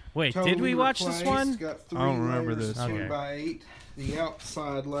 Wait, Totally did we watch this replaced. one? Got 3 I don't remember layers, this. 2 Okay. by 8. The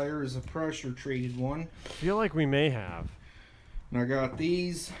outside layer is a pressure treated one. I feel like we may have. And I got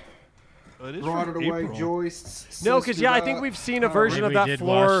these Oh, it is rotted from away April. joists. No, because sisted I think up. we've seen a Oh, version Maybe of we that did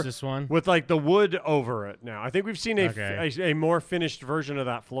floor watch this one. with like the wood over it. Now I think we've seen Okay. a more finished version of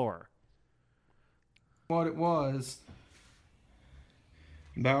that floor. what it was.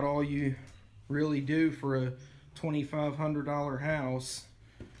 About all you really do for a $2,500 house.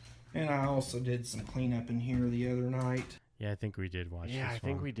 And I also did some cleanup in here the other night. Yeah, I think we did watch Yeah, this I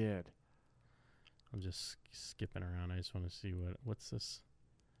think one. we did. I'm just skipping around. I just want to see what's this.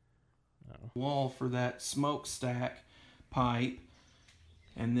 Oh. Wall for that smokestack pipe,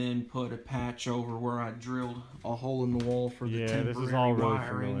 and then put a patch over where I drilled a hole in the wall for the Yeah, temporary this is all really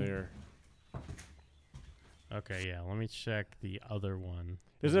wiring. familiar. Okay, yeah. Let me check the other one.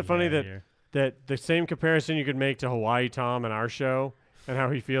 Isn't it we funny had that here. that the same comparison you could make to Hawaii Tom and our show, and how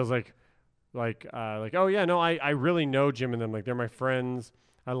he feels like oh yeah, no, I really know Jim and them, like they're my friends,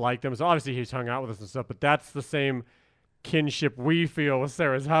 I like them. So obviously he's hung out with us and stuff, but that's the same kinship we feel with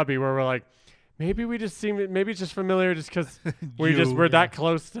Sarah's hubby, where we're like, maybe it's just familiar just because we're that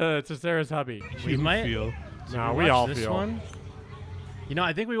close to Sarah's hubby. We might. Feel. Did No, we watch all this feel. one? You know,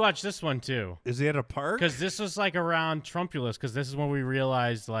 I think we watched this one too. Is he at a park? Because this was like around Trumpulus. Because this is when we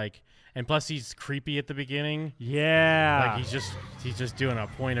realized like, and plus he's creepy at the beginning. Yeah, Like he's just doing a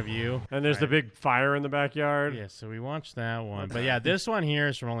point of view. and there's the big fire in the backyard. Yeah, so we watched that one. But yeah, this one here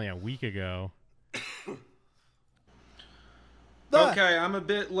is from only a week ago. Okay, I'm a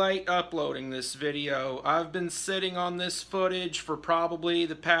bit late uploading this video. I've been sitting on this footage for probably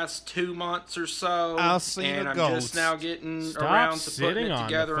the past 2 months or so. I'll see and the I'm ghost. just now getting Stop around to sitting putting it on the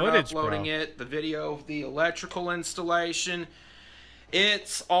together and footage, uploading bro. it. The video of the electrical installation.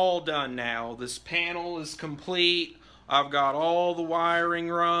 It's all done now. This panel is complete. I've got all the wiring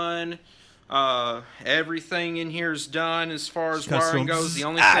run. Everything in here is done as far as wiring goes. The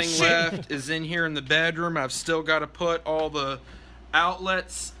only thing left is in here in the bedroom. I've still got to put all the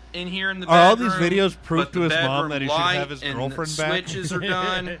outlets in here in the bedroom. Are all these videos proof but to the his mom bedroom that he should light have his and girlfriend the back? switches are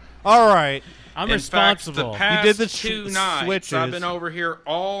done. All right. I'm In responsible. Fact, the You did past the 2 nights, switches. I've been over here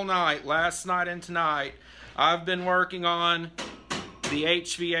all night, last night and tonight. I've been working on the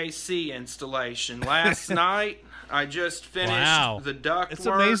HVAC installation. Last night, I just finished Wow. the duct It's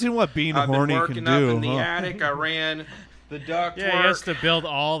work. amazing what being I've horny been can working do. up in the huh? attic. I ran the duct Yeah, he work. has to build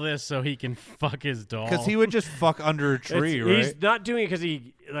all this so he can fuck his doll. Because he would just fuck under a tree, right? He's not doing it because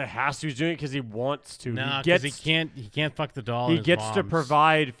he has to. He's doing it because he wants to. No, he because he can't fuck the doll. He in his gets to mom's.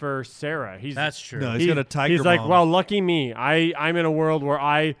 provide for Sarah. That's true. No, he's got a tiger He's like, mom. well, lucky me. I'm in a world where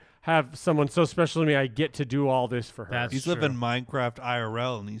I have someone so special to me. I get to do all this for her. That's He's true. living Minecraft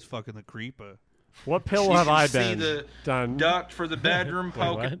IRL and he's fucking the creeper. What pill You have can I see been the done? duct for the bedroom Wait,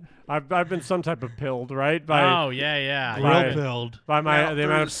 poking what? I've been some type of pilled, right? By Oh yeah. Grill Real Right. pilled. by my out the through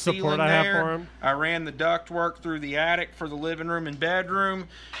amount the of support ceiling I have there. for him. I ran the duct work through the attic for the living room and bedroom,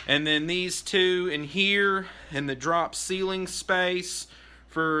 and then these two in here in the drop ceiling space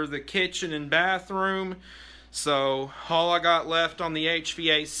for the kitchen and bathroom. So all I got left on the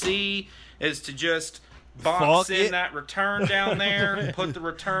HVAC is to just box Fuck in it. that return down there, put the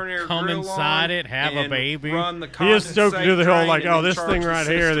return air Come grill inside on, it, have a and baby. Run the He is stoked to do the condensate whole, drain like, and oh, then this charge thing the right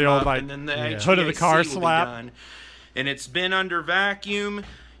here, the system old, up, like, and then the hood of the car HVAC will be slap. done. And it's been under vacuum.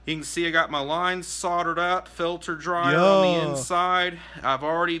 You can see I got my lines soldered up, filter dryer on the Yo. inside. I've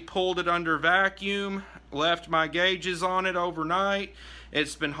already pulled it under vacuum, left my gauges on it overnight,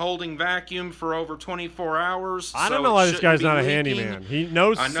 It's been holding vacuum for over 24 hours. I don't so know why it this shouldn't guy's be not a leaking. handyman. He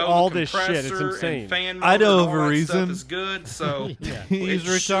knows I know all the this shit. It's compressor insane. and fan I motor know and of a all that reason. stuff is good, so He's it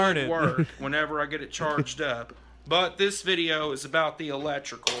should retarded. work whenever I get it charged up. But this video is about the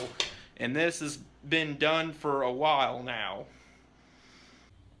electrical, and this has been done for a while now.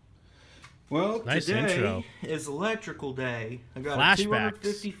 Well, Nice today intro. is electrical day. I got Flashbacks. a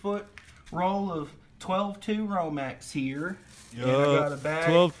 250-foot roll of 12-2 Romex here. And I Yeah, got a bag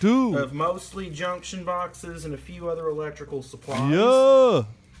 12-2. of mostly junction boxes and a few other electrical supplies. Yeah.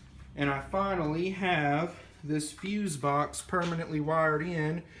 And I finally have this fuse box permanently wired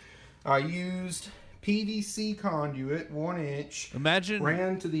in. I used PVC conduit, 1 inch, Imagine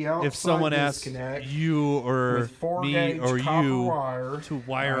ran to the outside if someone asked disconnect you or with 4 me gauge or copper you wire to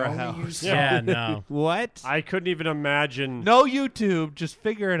wire I a only house. used Yeah, no. What? I couldn't even imagine. No YouTube. Just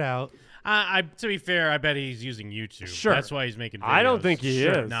figure it out. I to be fair, I bet he's using YouTube. Sure. That's why he's making videos. I don't think he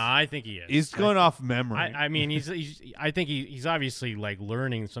is. No, I think he is. He's going off memory. I mean, I think he's obviously like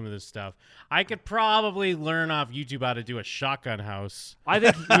learning some of this stuff. I could probably learn off YouTube how to do a shotgun house. I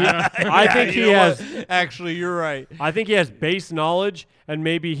think I think he You know has. what? Actually, you're right. I think he has base knowledge, and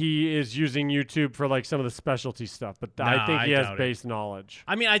maybe he is using YouTube for like some of the specialty stuff. But I Nah, think he I has doubt it. base knowledge.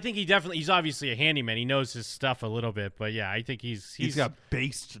 I mean, I think he's obviously a handyman. He knows his stuff a little bit, but yeah, I think he's Got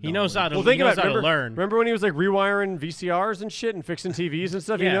based. he knows how to Well, think he knows about it. how to learn. Remember when he was like rewiring VCRs and shit and fixing TVs and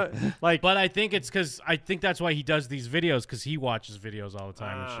stuff? Yeah. You know, like, But I think it's because I think that's why he does these videos because he watches videos all the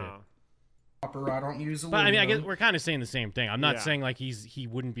time and shit. copper. I don't use But I mean, I guess aluminum. we're kind of saying the same thing. I'm not Yeah. saying like he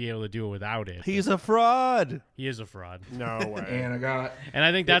wouldn't be able to do it without it. He's a fraud. He is a fraud, no way. And I got and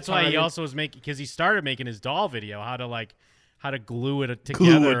I think that's why he tiny- also was making because he started making his doll video how to glue it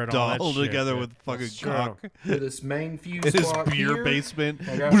together Glue a and all that doll shit. together Yeah. with fucking That's true. cock to this main fuse in his block beer here. basement.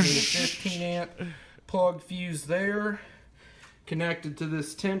 I got me a 15 amp plug fuse there, connected to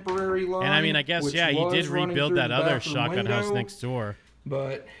this temporary line. And I mean, I guess which yeah, he was did running rebuild through that the other bathroom shotgun house window, next door.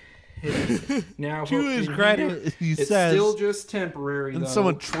 but it's now To hooked his in credit, here. he it's says, still just temporary. and though.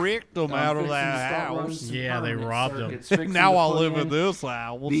 someone tricked him I'm out of fixing to that start running house. some Yeah, they permanent robbed him. circuits, fixing Now to I'll put live in in this house the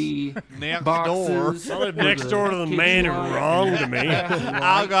next boxes. door. I live for next door to the kitchen man who light. wronged me.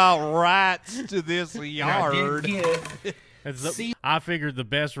 I got rights to this I yard. did get I figured the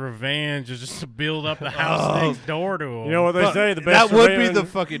best revenge is just to build up the house next door to him. You know what they But say? The best that would be revenge- the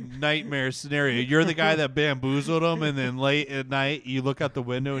fucking nightmare scenario. You're the guy that bamboozled him, and then late at night you look out the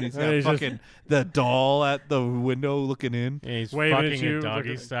window and he's got And he's just- fucking the doll at the window looking in. Yeah, he's waving fucking at you, it doggy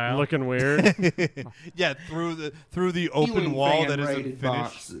looking, style. looking weird. Yeah, through the open ceiling wall fan that isn't rated finished.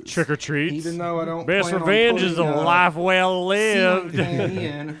 boxes. Trick or treats. Even though I don't Best plan on revenge is a putting, life well ceiling lived. fan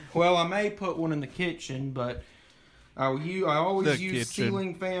in. Well, I may put one in the kitchen, but I always The use kitchen.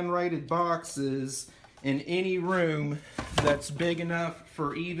 ceiling fan rated boxes in any room that's big enough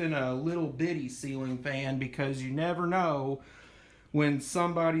for even a little bitty ceiling fan, because you never know when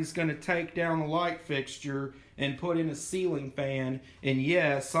somebody's going to take down the light fixture and put in a ceiling fan. And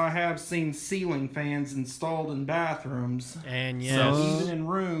yes, I have seen ceiling fans installed in bathrooms. And yes, So even in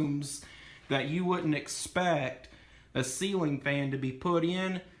rooms that you wouldn't expect a ceiling fan to be put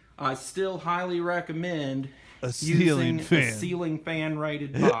in, I still highly recommend A ceiling using a fan. ceiling fan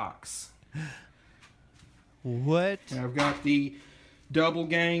rated box. What? And I've got the double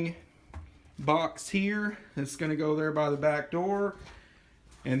gang box here that's going to go there by the back door.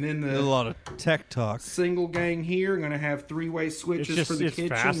 And then A the lot of tech talk. single gang here, I'm going to have 3-way switches just- for the it's kitchen.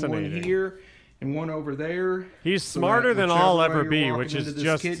 fascinating. One here and one over there. He's So smarter that than whichever I'll way ever you're be, walking which is into this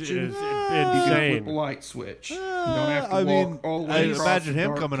just kitchen, is You can flip a insane. light switch. You don't have to I walk mean, all the I way across imagine the him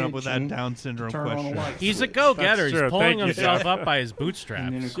dark coming up with that kitchen Down to syndrome turn on a question. light he's a switch. go-getter. That's He's true. pulling Thank you. himself Yeah. up by his And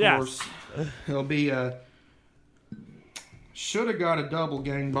bootstraps. then of Yes. course there'll be a. Should have got a double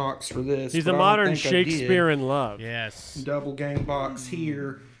gang box for this. He's but a I don't modern think I did. Shakespeare in love. Yes. Double gang box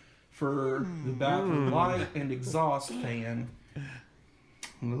here for the bathroom light and exhaust fan.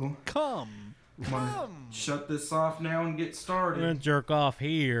 Well, Come. I'm gonna shut this off now and get I'm gonna started. jerk off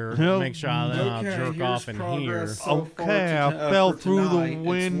here. Yep. Make sure I then Okay, I'll jerk here's off in here. progress so far Okay, I to- fell for through tonight. the It's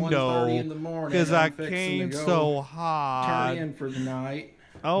window 1:30 in the morning. because I'm I fixing came to go so hard. turn in for the night.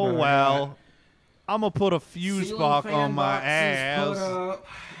 Oh But I well. I'm gonna put a fuse Ceiling box fan on my boxes put ass. up.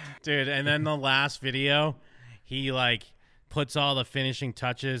 Dude, and then the last video, he like puts all the finishing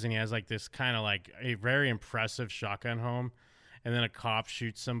touches and he has like this kind of like a very impressive shotgun home. And then a cop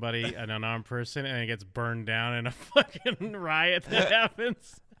shoots somebody, an unarmed person, and it gets burned down in a fucking riot that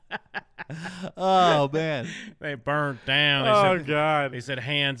happens. Oh man. They burnt down. Oh God. They said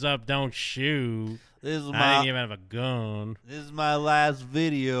hands up, don't shoot. This is I my didn't even have a gun. This is my last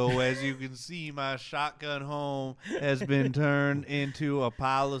video. As you can see, my shotgun home has been turned into a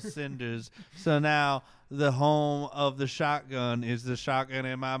pile of cinders. So now the home of the shotgun is the shotgun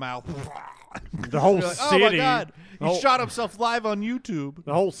in my mouth. The whole You're like, city. oh my God. the He whole- shot himself live on YouTube.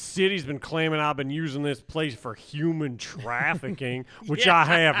 The whole city's been claiming I've been using this place for human trafficking, which I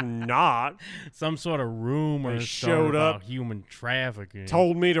have not. Some sort of rumor They started showed about up, human trafficking.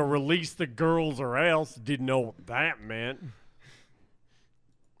 Told me to release the girls or else. Didn't know what that meant.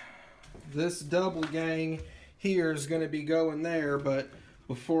 This double gang here is going to be going there, but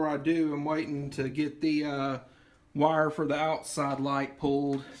before I do, I'm waiting to get the wire for the outside light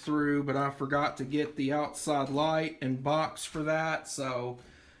pulled through, but I forgot to get the outside light and box for that, so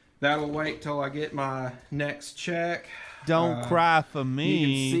that'll wait till I get my next check. Don't cry for You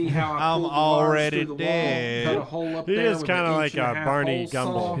me. can see how I I'm pulled the wires already through the wall, cut a dead. hole up He there is with kinda an like inch and a half Barney hole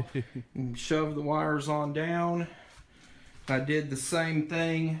Gumble. saw and shove the wires on down. I did the same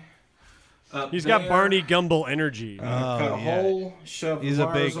thing up He's there. got Barney Gumble energy. Cut Oh, a yeah. hole, shove He's the a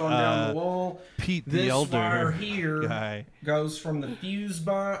wires big, on down the wall. Pete the This Elder wire here guy. goes from the fuse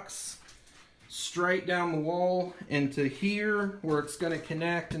box straight down the wall into here, where it's going to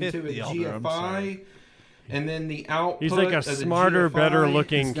connect into Pete a the Elder, I'm GFI. sorry. And then the output He's like a of the smarter, GFI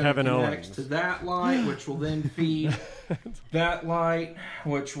better-looking is gonna Kevin connect Owens. to that light, which will then feed that light,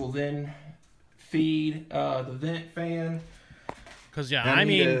 which will then feed the vent fan. Because, yeah, I I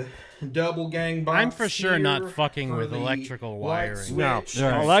need mean, a double gang box. I'm for sure not here fucking for with the electrical light wiring. No, switch,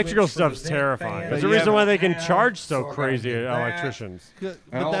 Right. electrical switch for the stuff's vent terrifying. fan. There's a But reason yeah, why they can have, charge so so I gotta crazy get that. electricians. But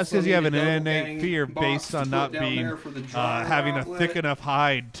I that's also because you have need an a double innate gang fear box based to on put not down being there for the dryer having a outlet. thick enough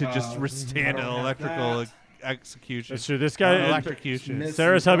hide to just withstand I an don't have electrical that. execution. That's true. This guy, electrocution. Miss-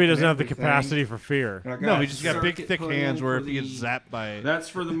 Sarah's hubby doesn't have the everything. capacity for fear. I No, got he just got big, circuit thick put hands in where for if he gets the- zapped by That's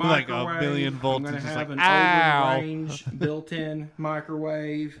for the like a microwave. million volts, I'm gonna it's just have like, an ow. over-the-range built-in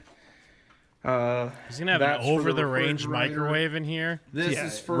microwave. He's going to have an That's for the over-the-range refrigerator. microwave in here. This Yeah,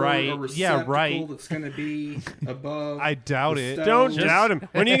 is for right. a Yeah, receptacle right. that's going to be above. I doubt the it. stove. Don't Just- doubt him.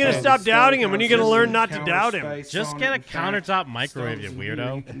 When are you going to And stop the doubting stove him? When are you has going to learn some not to counter doubt him? space Just on get it. a In fact, countertop microwave, stove's you in here,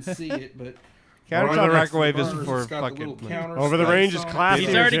 weirdo. You can see it, but Countertop microwave Burners, isn't for it's got the little fucking. counter Over the range space is on it. classic.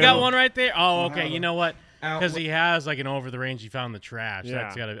 He's already got too. one right there? Oh, I'll okay. have You a know what? Because outlet. he has like an over-the-range he found in the trash. Yeah.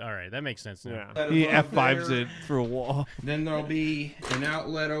 That's got to all right, that makes sense now. Yeah. That He above F5s there. it through a wall. Then there'll be an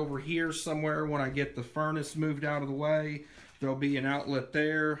outlet over here somewhere when I get the furnace moved out of the way. There'll be an outlet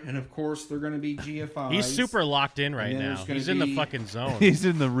there, and of course they're going to be GFIs. He's super locked in right And then now. there's gonna He's in the be- fucking zone. He's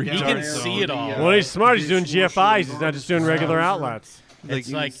in the Down retard can there zone. see it on all. the, Well, he's smart. He's doing dishwasher GFIs. and He's not just doing garbage regular disposal. outlets. Like It's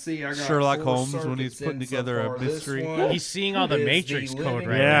You like can see I got Sherlock 4 Holmes when he's circuits putting in so together a far. This mystery. one He's seeing all the is Matrix the code living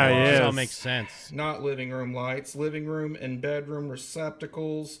right Yeah, now. he So it is. makes sense. Not living room lights, living room and bedroom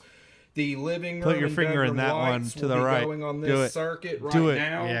receptacles. The living room Put your and finger in bedroom that one lights to will the be right. Going on Do this it. circuit right Do it.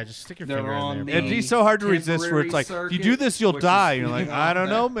 now. Yeah, just stick your They're finger on in the there. It'd be so hard to resist where temporary it's like, if you circuit, do this, you'll which is die. You're feeding like, off I don't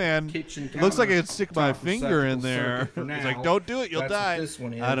that know, man. kitchen Looks like I could stick my countertop finger in receptacle there. circuit for It's now. like, don't do it, you'll That's what die. this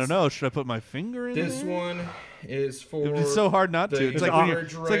one I is. don't know. Should I put my finger in This there? one is for. It'd be so hard not to. the It's like when you're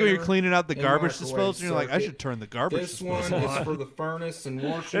refrigerator cleaning out the and garbage microwave disposal. And you're like, I circuit. should turn the garbage This one disposal is on. for the furnace and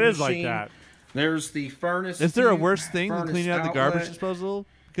washing It is like machine. that. There's the furnace. Is there a fuse, worse thing than furnace cleaning out the garbage outlet, disposal?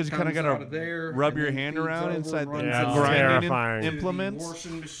 Because you kind of comes got out of to there, rub and your then hand feeds around over, inside runs Yeah, the it's out grinding terrifying. to the implements.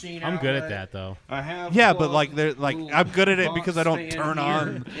 washing machine I'm good at outlet. that though. I have Yeah, a but like they're like little I'm good at it because I don't box turn fan on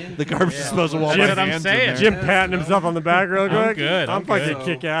here the into garbage the disposal while That's my what I'm hands saying. in there. Jim patting himself on the back real quick. I'm good, I'm fucking good.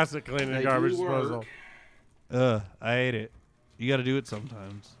 kick ass at cleaning the They garbage do work. disposal. I hate it. You got to do it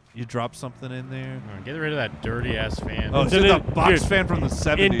sometimes. You drop something in there. Get rid of that dirty ass fan. Oh, It's it's an a in- box dude, fan from the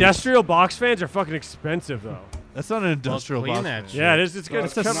 70s. Industrial box fans are fucking expensive though. That's not an industrial clean box that fan. shit. Yeah, it is. It's good.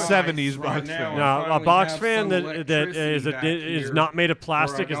 It's It's a covered- 70s Right box now, fan. I No, a finally box have fan some that electricity is back is here not made of where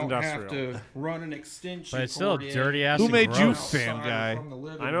plastic I is don't industrial. Have to run an extension But it's still cord in dirty ass Who and made you gross. fan outside guy? from the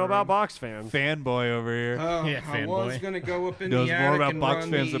living I know about room. box fans. Fanboy over here. Yeah, I was fanboy. gonna go up in Knows the more attic about and box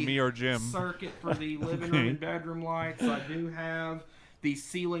run fans the than me or Jim. circuit for the living room and bedroom lights. I do have the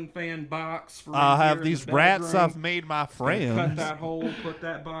ceiling fan box for. I'll in have here in these the rats bedroom. I've made my Cut friends. that hole, put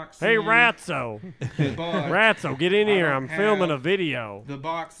that box. Hey, in, Ratso. but Ratso, get in I here. don't I'm filming a have video. the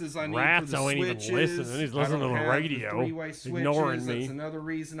boxes I need Ratso for the ain't even switches. listening. He's I listening don't to the have radio, three-way switches. ignoring me. That's another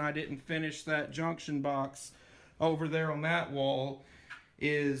reason I didn't finish that junction box over there on that wall.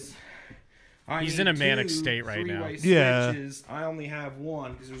 Is He's need in a manic 2 state right now. three-way Yeah. switches. I only have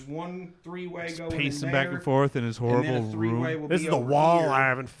 1 because there's 1 3-way going Pacing in back there, and forth in his and then horrible a 3-way room. will This be is the over wall here. I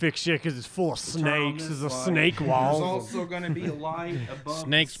haven't fixed yet because it's full of Turn on snakes. this It's a light. snake There's wall. also going to be a light above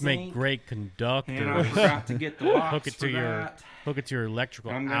Snakes the make sink, great and I conductors. forgot to get the box Hook it for to your that. hook it to your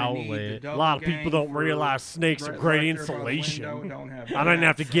electrical I'm gonna need the outlet. double A lot of gang people don't for realize snakes are right great there by the insulation. window. Don't have I didn't that,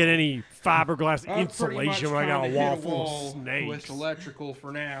 have to get so any fiberglass I've pretty much insulation when I got a kinda wall hit full wall of snakes. with electrical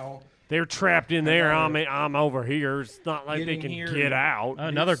for now. They're trapped in there. gotta I'm over here. It's not like get they in can here get and- out.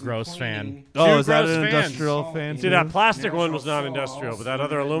 Another Do some gross fan. cleaning. Oh, Two is that gross an fans. industrial fan? See, too? that plastic Now one was not I'll industrial, but that also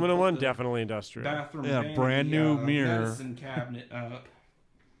other then aluminum put one, the definitely industrial. Bathroom Yeah, vanity, brand new mirror. medicine cabinet up.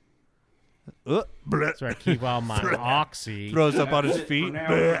 Bleh. That's where I keep all my Oxy. Throws up on That's his it for feet. now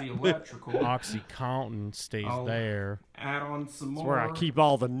for the electrical. OxyContin stays I'll there. Add on some That's more. where I keep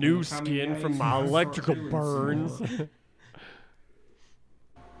all the new coming skin days from when my I start electrical doing some burns. more.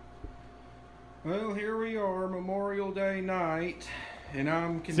 Well, here we are, Memorial Day night, and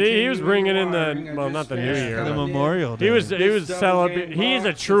I'm See, he was bringing in the- wiring. I well, just not the New finished Year, The cutting but- in Memorial Day. He was this double celebrating. gang He's a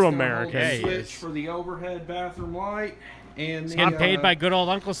box true that's gonna hold American. the Yeah, he switch is. for the overhead bathroom light, and He's the, getting paid by good old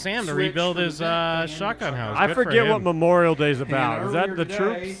Uncle Sam to switch rebuild for his the vent fan, shotgun which house. I Good for forget what him. Memorial Day's And about. Is that earlier the today,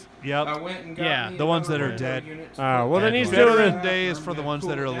 troops? Yep. I went and got Yeah. me The ones another that are window dead. unit to Well, put then back he's in doing the it- Veteran Day is bathroom for the to ones that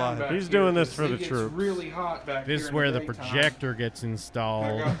cool are it down alive. back He's here doing this because for it the gets troops. really hot back This here is in where the daytime. projector gets I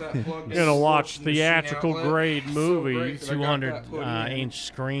installed. got that plugged You're gonna in, watch the machine theatrical outlet. grade So movies. great that I got 200 that put in. inch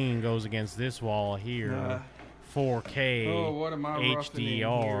screen goes against this wall here. Uh, 4K Oh, what am I roughing in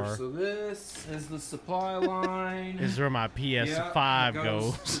HDR. here? So this is the supply line. This is where my PS5 Yeah, it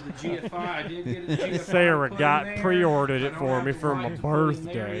goes. to the GFI. I did get a GFI Sarah put got in there. pre-ordered I it don't for have me the for my right to put in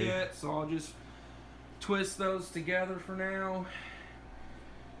there birthday. yet, so I'll just twist those together for now.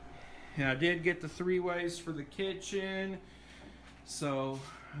 And I did get the 3-ways for the kitchen, so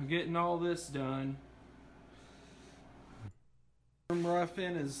I'm getting all this done.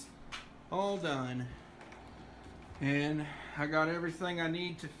 Roughing is all done. And I got everything I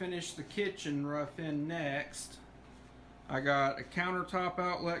need to finish the kitchen rough in next. I got a countertop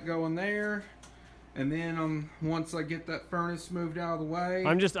outlet going there. And then once I get that furnace moved out of the way,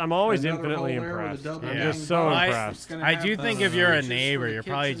 I'm always another infinitely hole there with a impressed. double I'm gang just so box. impressed. It's gonna I have do the think if you're a switches for neighbor, the you're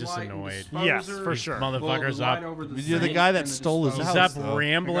probably kitchen just light and annoyed. Yes, disposer. for sure. Motherfucker's Well, the light up. over the You're the sink guy that and the stole his He's house, disposer. up though.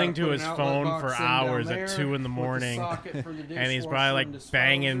 rambling I to gotta his put an outlet phone box for in down hours at there 2 in the with the morning. socket for the And he's dishwasher probably and like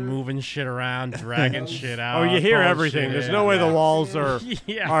banging, disposer. moving shit around, dragging shit out. Oh, you hear pulling everything. shit There's in. no way the Yeah. walls are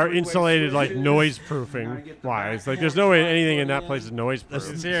Yeah. are Three-way insulated like switches. noise Now I proofing get the wise. back Like there's no way anything in that put place is noise That's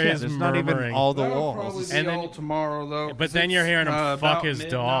proof. serious there's not even murmuring. all the That'll probably walls. be And then- all tomorrow though. but 'cause then you're it's, hearing him fuck about his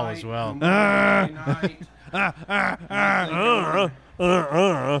doll as midnight, well. Memorial Day night.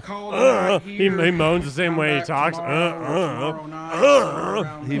 Call tonight He here, moans the same come way he back talks. tomorrow night,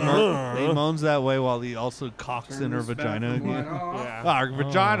 around He, midnight. he moans that way while he also cocks Turn in her this vagina bathroom light again. off. Yeah. Our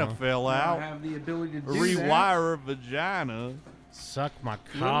vagina Oh. fell I out. have the ability to do Rewire her vagina. Suck my that.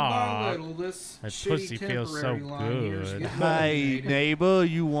 Little by cock. little, this That shitty pussy feels so temporary line here is good. getting Hey, eliminated. neighbor,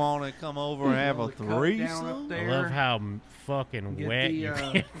 you want to come over and have a The cut down up threesome? I there. love how fucking Get wet the, you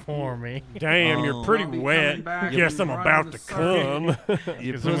get for me. Damn, you're Oh. pretty I'll be wet. coming back Guess and I'm running about the to circuit. come.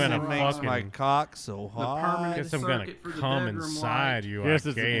 Your 'Cause I'm pussy gonna makes my fucking- cock so The hot. permanent Guess I'm gonna circuit for the come bedroom inside light. you, Guess I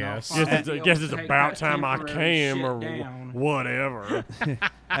it's- guess. Guess it's Take about that time I temporary came shit or down. whatever.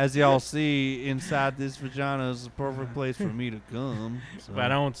 As y'all see, inside this vagina is the perfect place for me to come. So. If I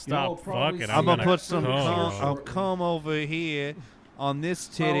don't Y'all stop probably fucking, see I'm gonna gonna put some come. I'll come over here on this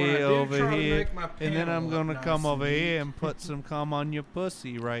Oh, and I titty did over try to here, make my and then I'm panel look gonna nice come and over neat. here and put some cum on your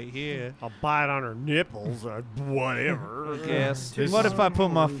pussy right here. I'll bite on her nipples or whatever. Yes. This What is- if I put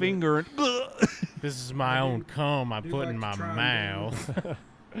my finger in? This is my own cum I do put like in to my try and mouth.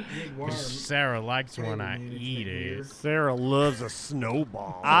 Big wire Sarah likes cable when I management eat here. it. Sarah loves a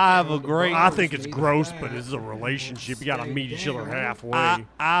snowball. I have a great. I think it's gross, but it's a relationship. You gotta meet each other halfway. I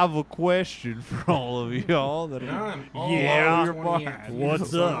have a question for all of y'all. That And I'm all Yeah. over 20 amps.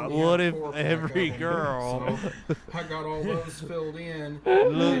 What's So up? we What have if 4 every pack of them. girl So I got all those filled in.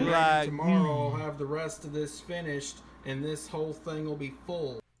 look Maybe like tomorrow I'll have the rest of this finished, and this whole thing will be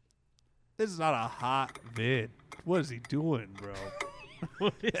full. this is not a hot vid. What is he doing, bro?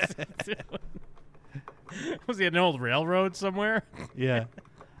 What is it doing? Was he at an old railroad somewhere? Yeah.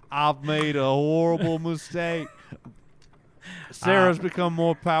 I've made a horrible mistake. Sarah's become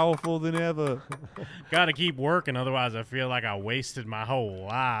more powerful than ever. Gotta keep working, otherwise I feel like I wasted my whole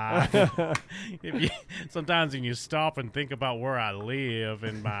life. Sometimes when you stop and think about where I live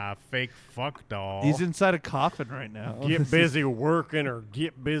and my fake fuck doll. He's inside a coffin right now. Get busy working or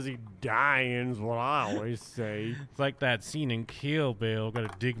get busy dying is what I always say. It's like that scene in Kill Bill. Gotta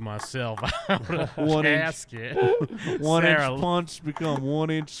dig myself out of the 1 inch. casket. 1 Sarah- inch punch become 1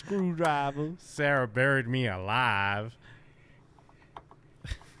 inch screwdriver. Sarah buried me alive.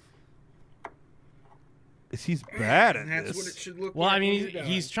 He's bad at That's what it this. should look Well, like. I mean, when you're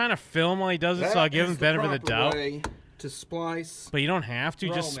he's done. trying to film while he does it, so I'll give him That is benefit of the proper doubt. way to splice. But you don't have to.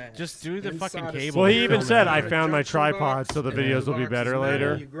 Raw Just mass just do the inside fucking a cable. Well, and he even film said, it. I found my Junction tripod, box, so the and videos will be box better is metal,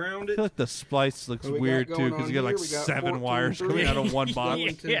 later. You ground I it. feel like the splice looks What we got weird too going because on you got like here, we got 7 wires 14 coming out of one box. Go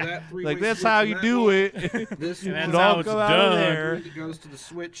into Yeah. that three-way Like that's switch how in you that do one. it. This And one that's It all how it's come out of done. there. It goes to the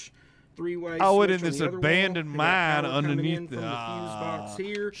switch. Three-way I went switch in on this the other wall. abandoned We got mine power coming underneath in from the fuse box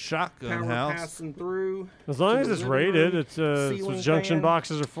here. shotgun Power house. passing through. As long to as the it's living rated, room, it's what ceiling junction fan.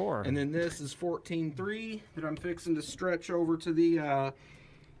 boxes are for. And then this is 14.3 that I'm fixing to stretch over to the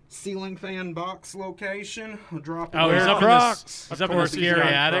ceiling fan box location. I'll drop it Oh, he's down. up in the, Crocs. he's up in Of the course he's scary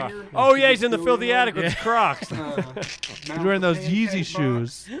got attic. Crocs. Oh, yeah, he's in the filthy attic with his Crocs. He's wearing those Yeezy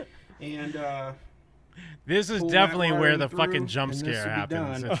shoes. And This is pull that definitely where wiring the through, fucking jump and this scare will be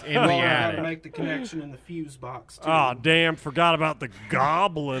happens. done. It's in Well, the I gotta attic. make the connection in the fuse box too. Oh, damn, forgot about the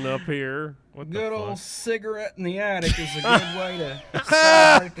goblin up here. What the Good fuck? old cigarette in the attic is a good way to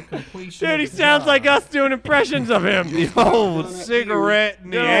celebrate the completion. Dude, of he the sounds job. like us doing impressions of him. Yo, cigarette in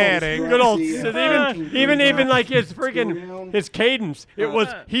the Good old- attic. Good old, The, even like his screw freaking down. his cadence. It was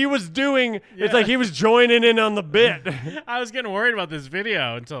he was doing. It's like he was joining in on the bit. I was getting worried about this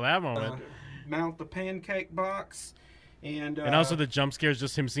video until that moment. Mount the pancake box, and Also, the jump scare is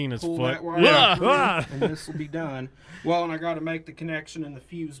just him seeing his pull foot. that wire Yeah. through, Ah. and this will be done. Well, and I got to make the connection in the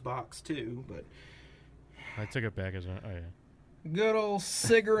fuse box too. But I took it back as well. Oh, yeah. good old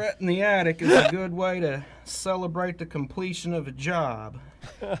cigarette in the attic is a good way to celebrate the completion of a job.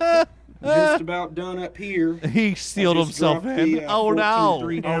 Just about done up here. He sealed I just himself dropped in. the, Oh no.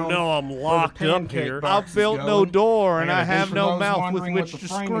 14.3 Oh down no, I'm where the locked up pancake here. box I've is built no going. door and I I gotta have For no those mouth with wondering which what to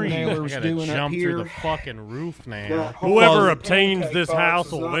the framing scream. I nailer's gotta doing up jump here. through the fucking roof now. That whole Whoever pancake obtains box this is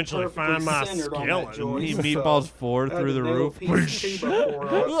house will not eventually perfectly find my centered on that skeleton. joint, He so meatballs forward I had through to the nail a roof. piece of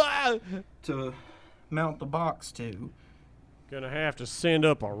 2x4 up to mount the box to. Gonna have to send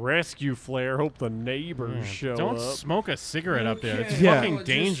up a rescue flare. Hope the neighbors show Don't up. smoke a cigarette up there. It's Okay, Yeah. fucking well, it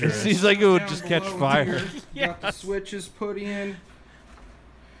just dangerous. It seems like it would down just catch below fire. here. Got the switches put in.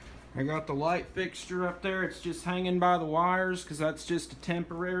 I got the light fixture up there. It's just hanging by the wires because that's just a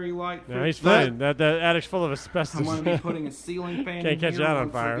temporary light No, he's fixture. fine. That attic's full of asbestos. I'm going to be putting a ceiling fan Can't in catch here that on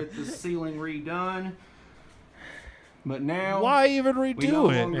once I fire. get the ceiling redone. But now Why even we no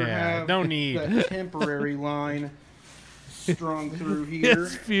redo it? longer Yeah, have no need. that temporary line strung through here.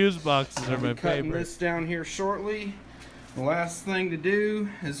 His fuse boxes are I'll my be cutting favorite. this down here shortly. The last thing to do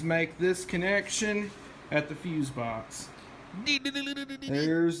is make this connection at the fuse box.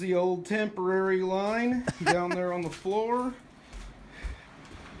 There's the old temporary line down there on the floor.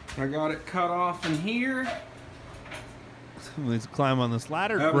 I got it cut off in here. Let's climb on this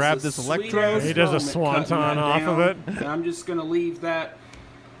ladder, That was grab a this sweet electrode. ass He does a moment cutting swanton that off of down. it. And I'm just going to leave that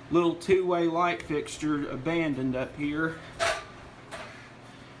little two-way light fixture abandoned up here.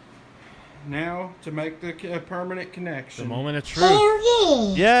 Now to make the permanent connection. The moment of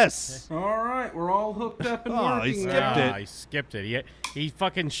truth. Yes. All right, we're all hooked up and Oh, he working skipped now. it. He skipped it. He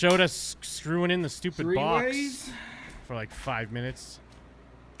fucking showed us screwing in the stupid Three box ways. for like 5 minutes.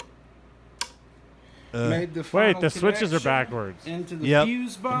 Made the Wait, final the switches are connection backwards. into the Yep,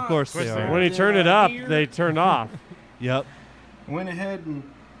 fuse of box. course they Of course are. they When he Then turned it out up, here, they turned off. Yep. went ahead and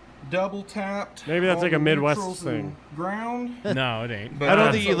double tapped. Maybe that's all like a the Midwest neutrals thing. and Ground. No, it ain't. But I don't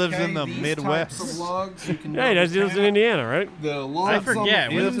that's think he lives okay. in the These Midwest. types of lugs you can Yeah, he does. He lives in double tap. Indiana, right? The lugs forget.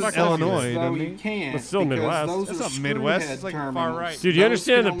 on Where the the fuses fuck is Illinois, though doesn't you he? can't, But still because Midwest. those That's are not Midwest, screw it's like head far terminals. right. Dude, you Those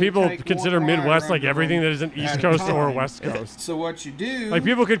understand can that only people take consider one wire Midwest like under everything them that isn't East at a Coast or time. West Coast. So what you do Like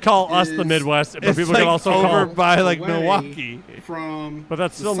people could call us the is- Midwest, but It's people like could also over call. by like away Milwaukee. from But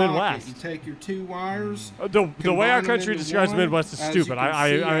that's the still socket. Midwest. You take your two wires. The way our combine them country into describes one. Midwest is As you stupid. can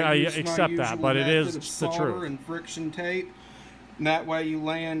see, I used my accept that, usual but it method is of the solder truth. and friction tape. And that way you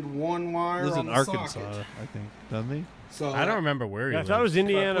land one wire Lives on in the Arkansas, socket. I think, doesn't he? So I don't remember where he Yeah, I lives. thought it was if I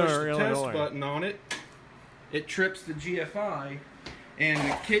Indiana push or the test Illinois. button on it, it trips the GFI,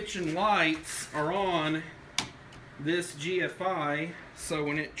 and the kitchen lights are on this GFI. So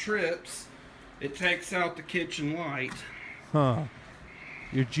when it trips, it takes out the kitchen light. Huh.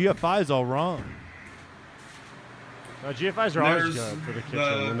 Your GFI is all wrong. GFIs are always There's good for the kitchen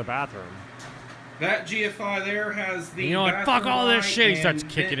the- and the bathroom. That GFI there has the. You know what? Fuck all this bathroom shit. He light starts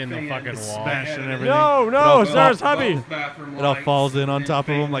and kicking in the vent fucking fans. wall. Smashing everything. No, It all Sarah's falls- hubby. Both bathroom It all lights falls in on and top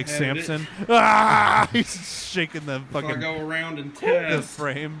of him fan like headed it. Samson. Ah! He's shaking the So I fucking go around and the test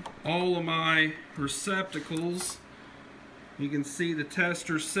frame. all of my receptacles. You can see the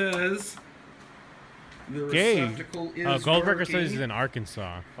tester says the Game. receptacle is Goldberger working says he's in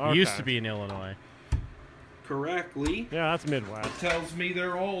Arkansas. He Okay. used to be in Illinois. correctly. Yeah, that's Midwest. It tells me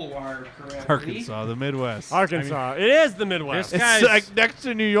they're all wired correctly. Arkansas, the Midwest. Arkansas. It is the Midwest. This It's guy's- like next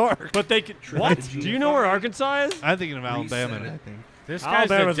to New York. But they could. What? Do you know where Arkansas is? I'm thinking of Alabama. Reset it. I think. This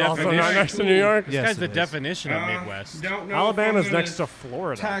guy's Alabama's the also definition. not next to New York. This Yes, guy's the it is. definition of Midwest. Don't know Alabama's if I'm next gonna to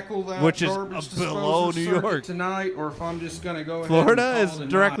Florida. tackle that Which is garbage below disposal New circuit York. tonight, or if I'm just gonna go ahead Florida and is call it a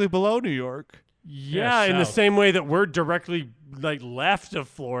directly night. below New York. Yeah, in the south. same way that we're directly left of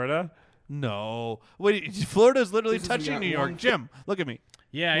Florida. No. Wait, Florida's literally This is- we touching got New York. one- Jim, look at me.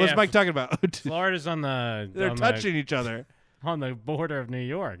 Yeah, What's yeah. Mike talking about? Florida's on the They're touching each other. on the border of New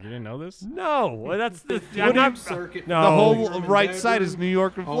York. You didn't know this? No, that's the. The I'm not. circuit No. The Oh, whole bedroom right and side is New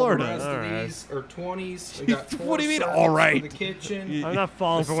York and All the Florida. rest All of right. these are 20s. We got What do you mean, four all circuits right? for the kitchen. I'm not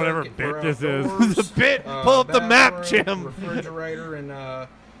falling for whatever circuit bit for this is. outdoors, The bit. Pull up the map, bathroom, Jim. Refrigerator and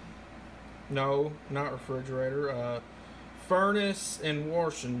no, not refrigerator. Furnace and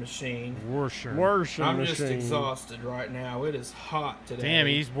washing machine. Washing I'm just machine. exhausted right now. It is hot today. Damn,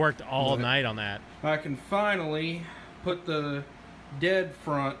 he's worked all What? night on that. I can finally put the dead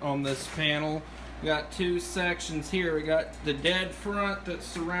front on this panel. We got two sections here. We got the dead front that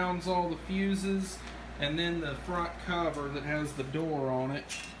surrounds all the fuses, and then the front cover that has the door on it.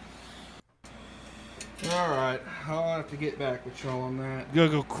 Alright, I'll have to get back with y'all on that.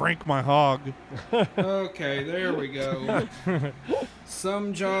 Go crank my hog. Okay, there we go.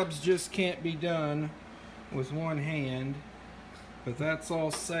 Some jobs just can't be done with one hand, but that's all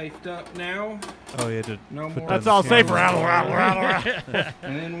safed up now. Oh, yeah, to No put more. That's down all the safe. camera. Rattle, rattle, rattle.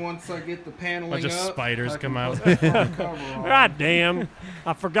 And then once I get the paneling Bunch of up, spiders I come can out. put the front cover on. God damn!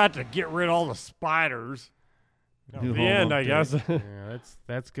 I forgot to get rid of all the spiders. You The end, homo I guess. Yeah,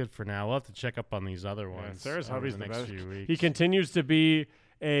 that's good for now. We'll have to check up on these other ones. Sarah's over hubby's the the next best. few weeks. He continues to be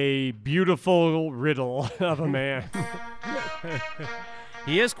a beautiful riddle of a man.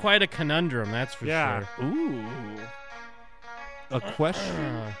 He is quite a conundrum, that's for Yeah. sure. Ooh. A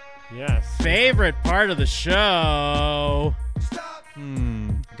question. Yes. Favorite part of the show. Hmm.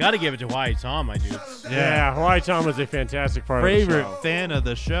 Got to give it to Hawaii Tom, my dudes. Yeah, Hawaii Tom was a fantastic part Favorite of the show. fan of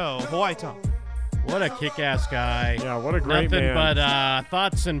the show. Hawaii Tom. What a kick-ass guy. Yeah, what a great Nothing man. but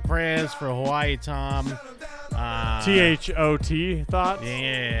thoughts and prayers for Hawaii Tom. THOT thoughts?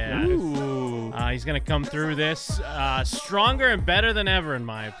 Yeah. Ooh. He's going to come through this stronger and better than ever, in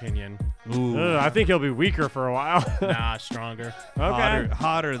my opinion. Ooh. I think he'll be weaker for a while. Nah, stronger. Okay.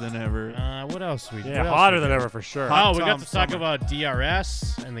 Hotter than ever. What else we Yeah, what else hotter we than got? ever for sure. Hot Oh, we got Tom to talk Summer. about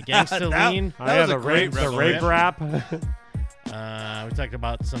DRS and the gangsta lean. Oh, yeah, was a the great rape revelation. rap. We talked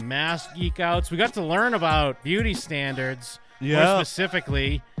about some mask geek outs. We got to learn about beauty standards. Yeah. More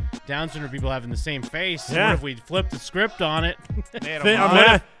specifically, Down syndrome people having the same face. Yeah. What if we flipped the script on it?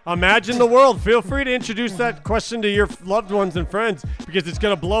 Imagine the world. Feel free to introduce that question to your loved ones and friends because it's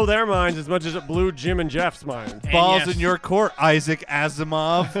going to blow their minds as much as it blew Jim and Jeff's minds. And Balls yes. in your court, Isaac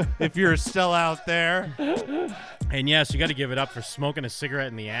Asimov, if you're still out there. And yes, you got to give it up for smoking a cigarette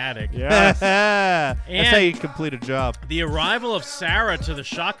in the attic. Yes. That's how you complete a job. The arrival of Sarah to the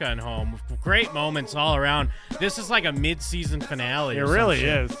shotgun home. Great moments all around. This is like a mid-season finale. It or some really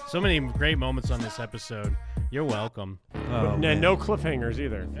shit. is. So many great moments on this episode. You're welcome. Oh, And man. no cliffhangers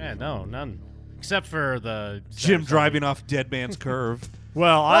either. Yeah, no, none. Except for the Jim driving off Dead Man's Curve.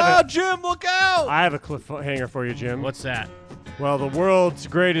 Well, Oh, Jim, look out! I have a cliffhanger for you, Jim. What's that? Well, the world's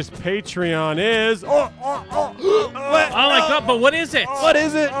greatest Patreon is. What? Oh my god, but what is it? What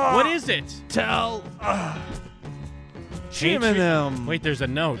is it? What is it? Tell Jim and them. Wait, there's a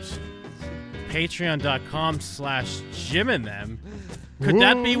note. Patreon.com/Jim and them. Could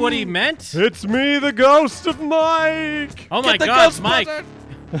that be what he meant? It's me, the ghost of Mike. Oh my Get the god, Ghostbusters!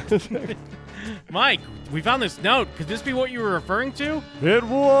 Mike. Mike, we found this note. Could this be what you were referring to? It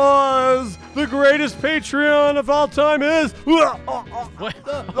was the greatest Patreon of all time is. What? Oh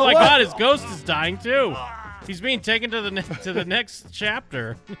my god, his ghost is dying too. He's being taken to the next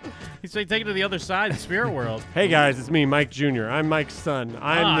chapter. He's being taken to the other side, the spirit world. Hey guys, it's me, Mike Jr. I'm Mike's son.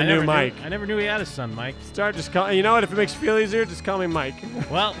 I'm Ah, the I new never Mike. I never knew he had a son, Mike. Start just call. You know what? If it makes you feel easier, just call me Mike.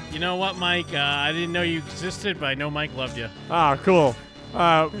 Well, you know what, Mike? I didn't know you existed, but I know Mike loved you. Ah, cool. Do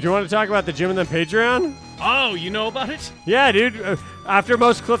you want to talk about the Jim and Them Patreon? Oh, you know about it? Yeah, dude. After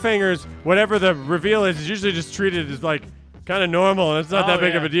most cliffhangers, whatever the reveal is usually just treated as like kind of normal, and it's not Oh, that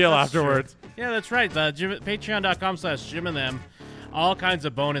big yeah, of a deal that's afterwards. true. Yeah, that's right. Patreon.com/Jim and Them. All kinds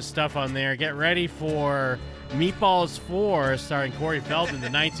of bonus stuff on there. Get ready for Meatballs 4, starring Corey Feldman, the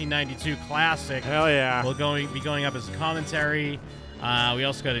 1992 classic. Hell yeah. We'll be going up as commentary. We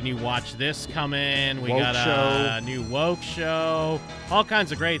also got a new Watch This coming. We Woke got show. a new Woke show. All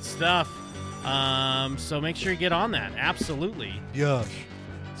kinds of great stuff. So make sure you get on that. Absolutely. Yes.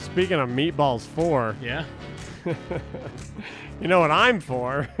 Speaking of Meatballs 4, Yeah. you know what I'm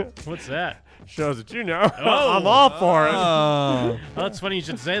for? What's that? Shows that you know. Oh. I'm all for it. Oh. Well, it's funny you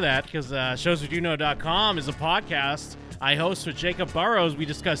should say that because showswhatyouknow.com is a podcast I host with Jacob Burrows. We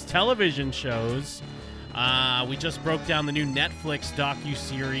discuss television shows. We just broke down the new Netflix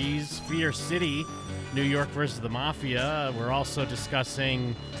docu-series, Fear City, New York versus the Mafia. We're also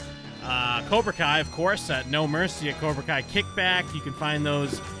discussing Cobra Kai, of course, at No Mercy at Cobra Kai Kickback. You can find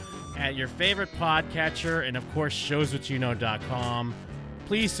those at your favorite podcatcher and, of course, showswhatyouknow.com.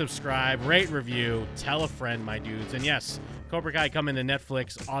 Please subscribe, rate, review, tell a friend, my dudes. And yes, Cobra Kai coming to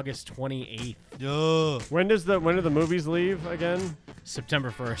Netflix August 28th, Yeah. When do the movies leave again?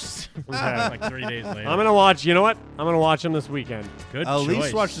 September 1st. Okay. Like 3 days later. I'm gonna watch. You know what? I'm gonna watch them this weekend. Good I'll choice. at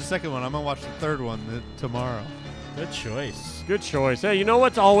least watch the second one. I'm gonna watch the third one tomorrow. Good choice. Good choice. Hey, you know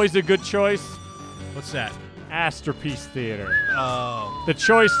what's always a good choice? What's that? Masterpiece Theater. Oh. The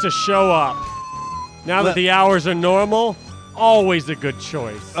choice to show up. Now that Well- the hours are normal, always a good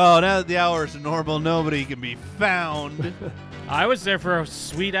choice. Oh, now that the hours are normal, nobody can be found. I was there for a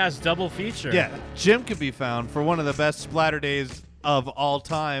sweet-ass double feature. Yeah, Jim can be found for one of the best splatter days of all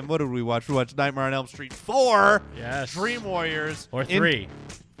time. What did we watch? We watched Nightmare on Elm Street 4. Yes. Dream Warriors. Or In- 3.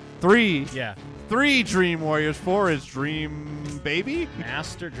 3. Yeah. 3 Dream Warriors. 4 is Dream Baby.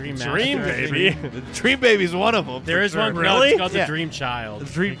 Dream Dream Master. Baby. Dream Baby's one of them. There for is sure. one. No, Really? it's called Yeah. the Dream Child.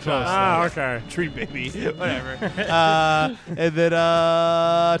 Dream Child. Ah, okay. Dream Baby. Whatever. And then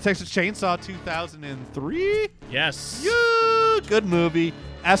Texas Chainsaw 2003. Yes. Yeah, good movie.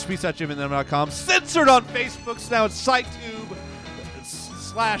 Askme.jimandthem.com. Censored on Facebook, so now it's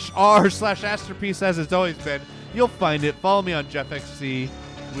SiteTube/r/Astropiece as it's always been. You'll find it. Follow me on JeffXC.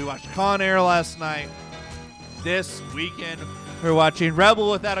 We watched Con Air last night. This weekend, we're watching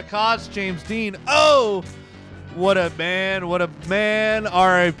Rebel Without a Cause, James Dean. Oh, what a man. What a man.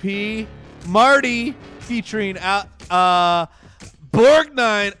 R.I.P. Marty featuring Borgnine.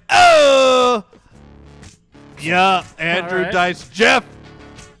 Oh, yeah. Andrew All right. Dice.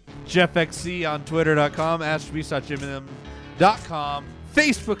 JeffXC on Twitter.com. Astropiece.jimandthem.com.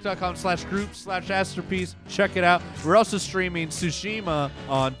 Facebook.com/group/Astropiece. Check it out. We're also streaming Tsushima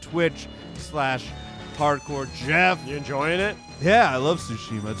on Twitch/Hardcore Jeff. You enjoying it? Yeah, I love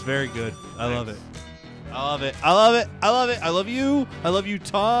Tsushima. It's very good. I love it. I love it. I love it. I love it. I love you. I love you,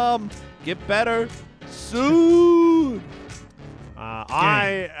 Tom. Get better soon. In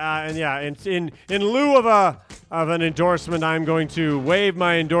lieu of an endorsement, I'm going to waive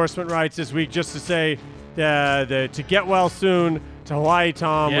my endorsement rights this week just to say to get well soon to Hawaii,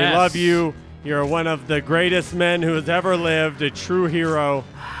 Tom. Yes. We love you. You're one of the greatest men who has ever lived, a true hero.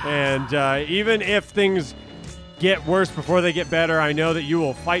 And even if things get worse before they get better, I know that you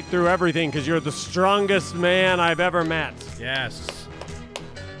will fight through everything because you're the strongest man I've ever met. Yes.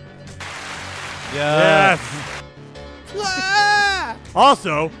 Yes.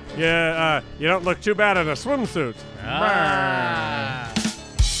 Also, you don't look too bad in a swimsuit. Ah.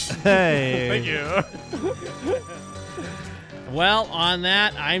 Hey. Thank you. Well, on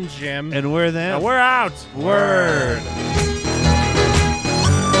that, I'm Jim. And we're them. Now we're out. Word.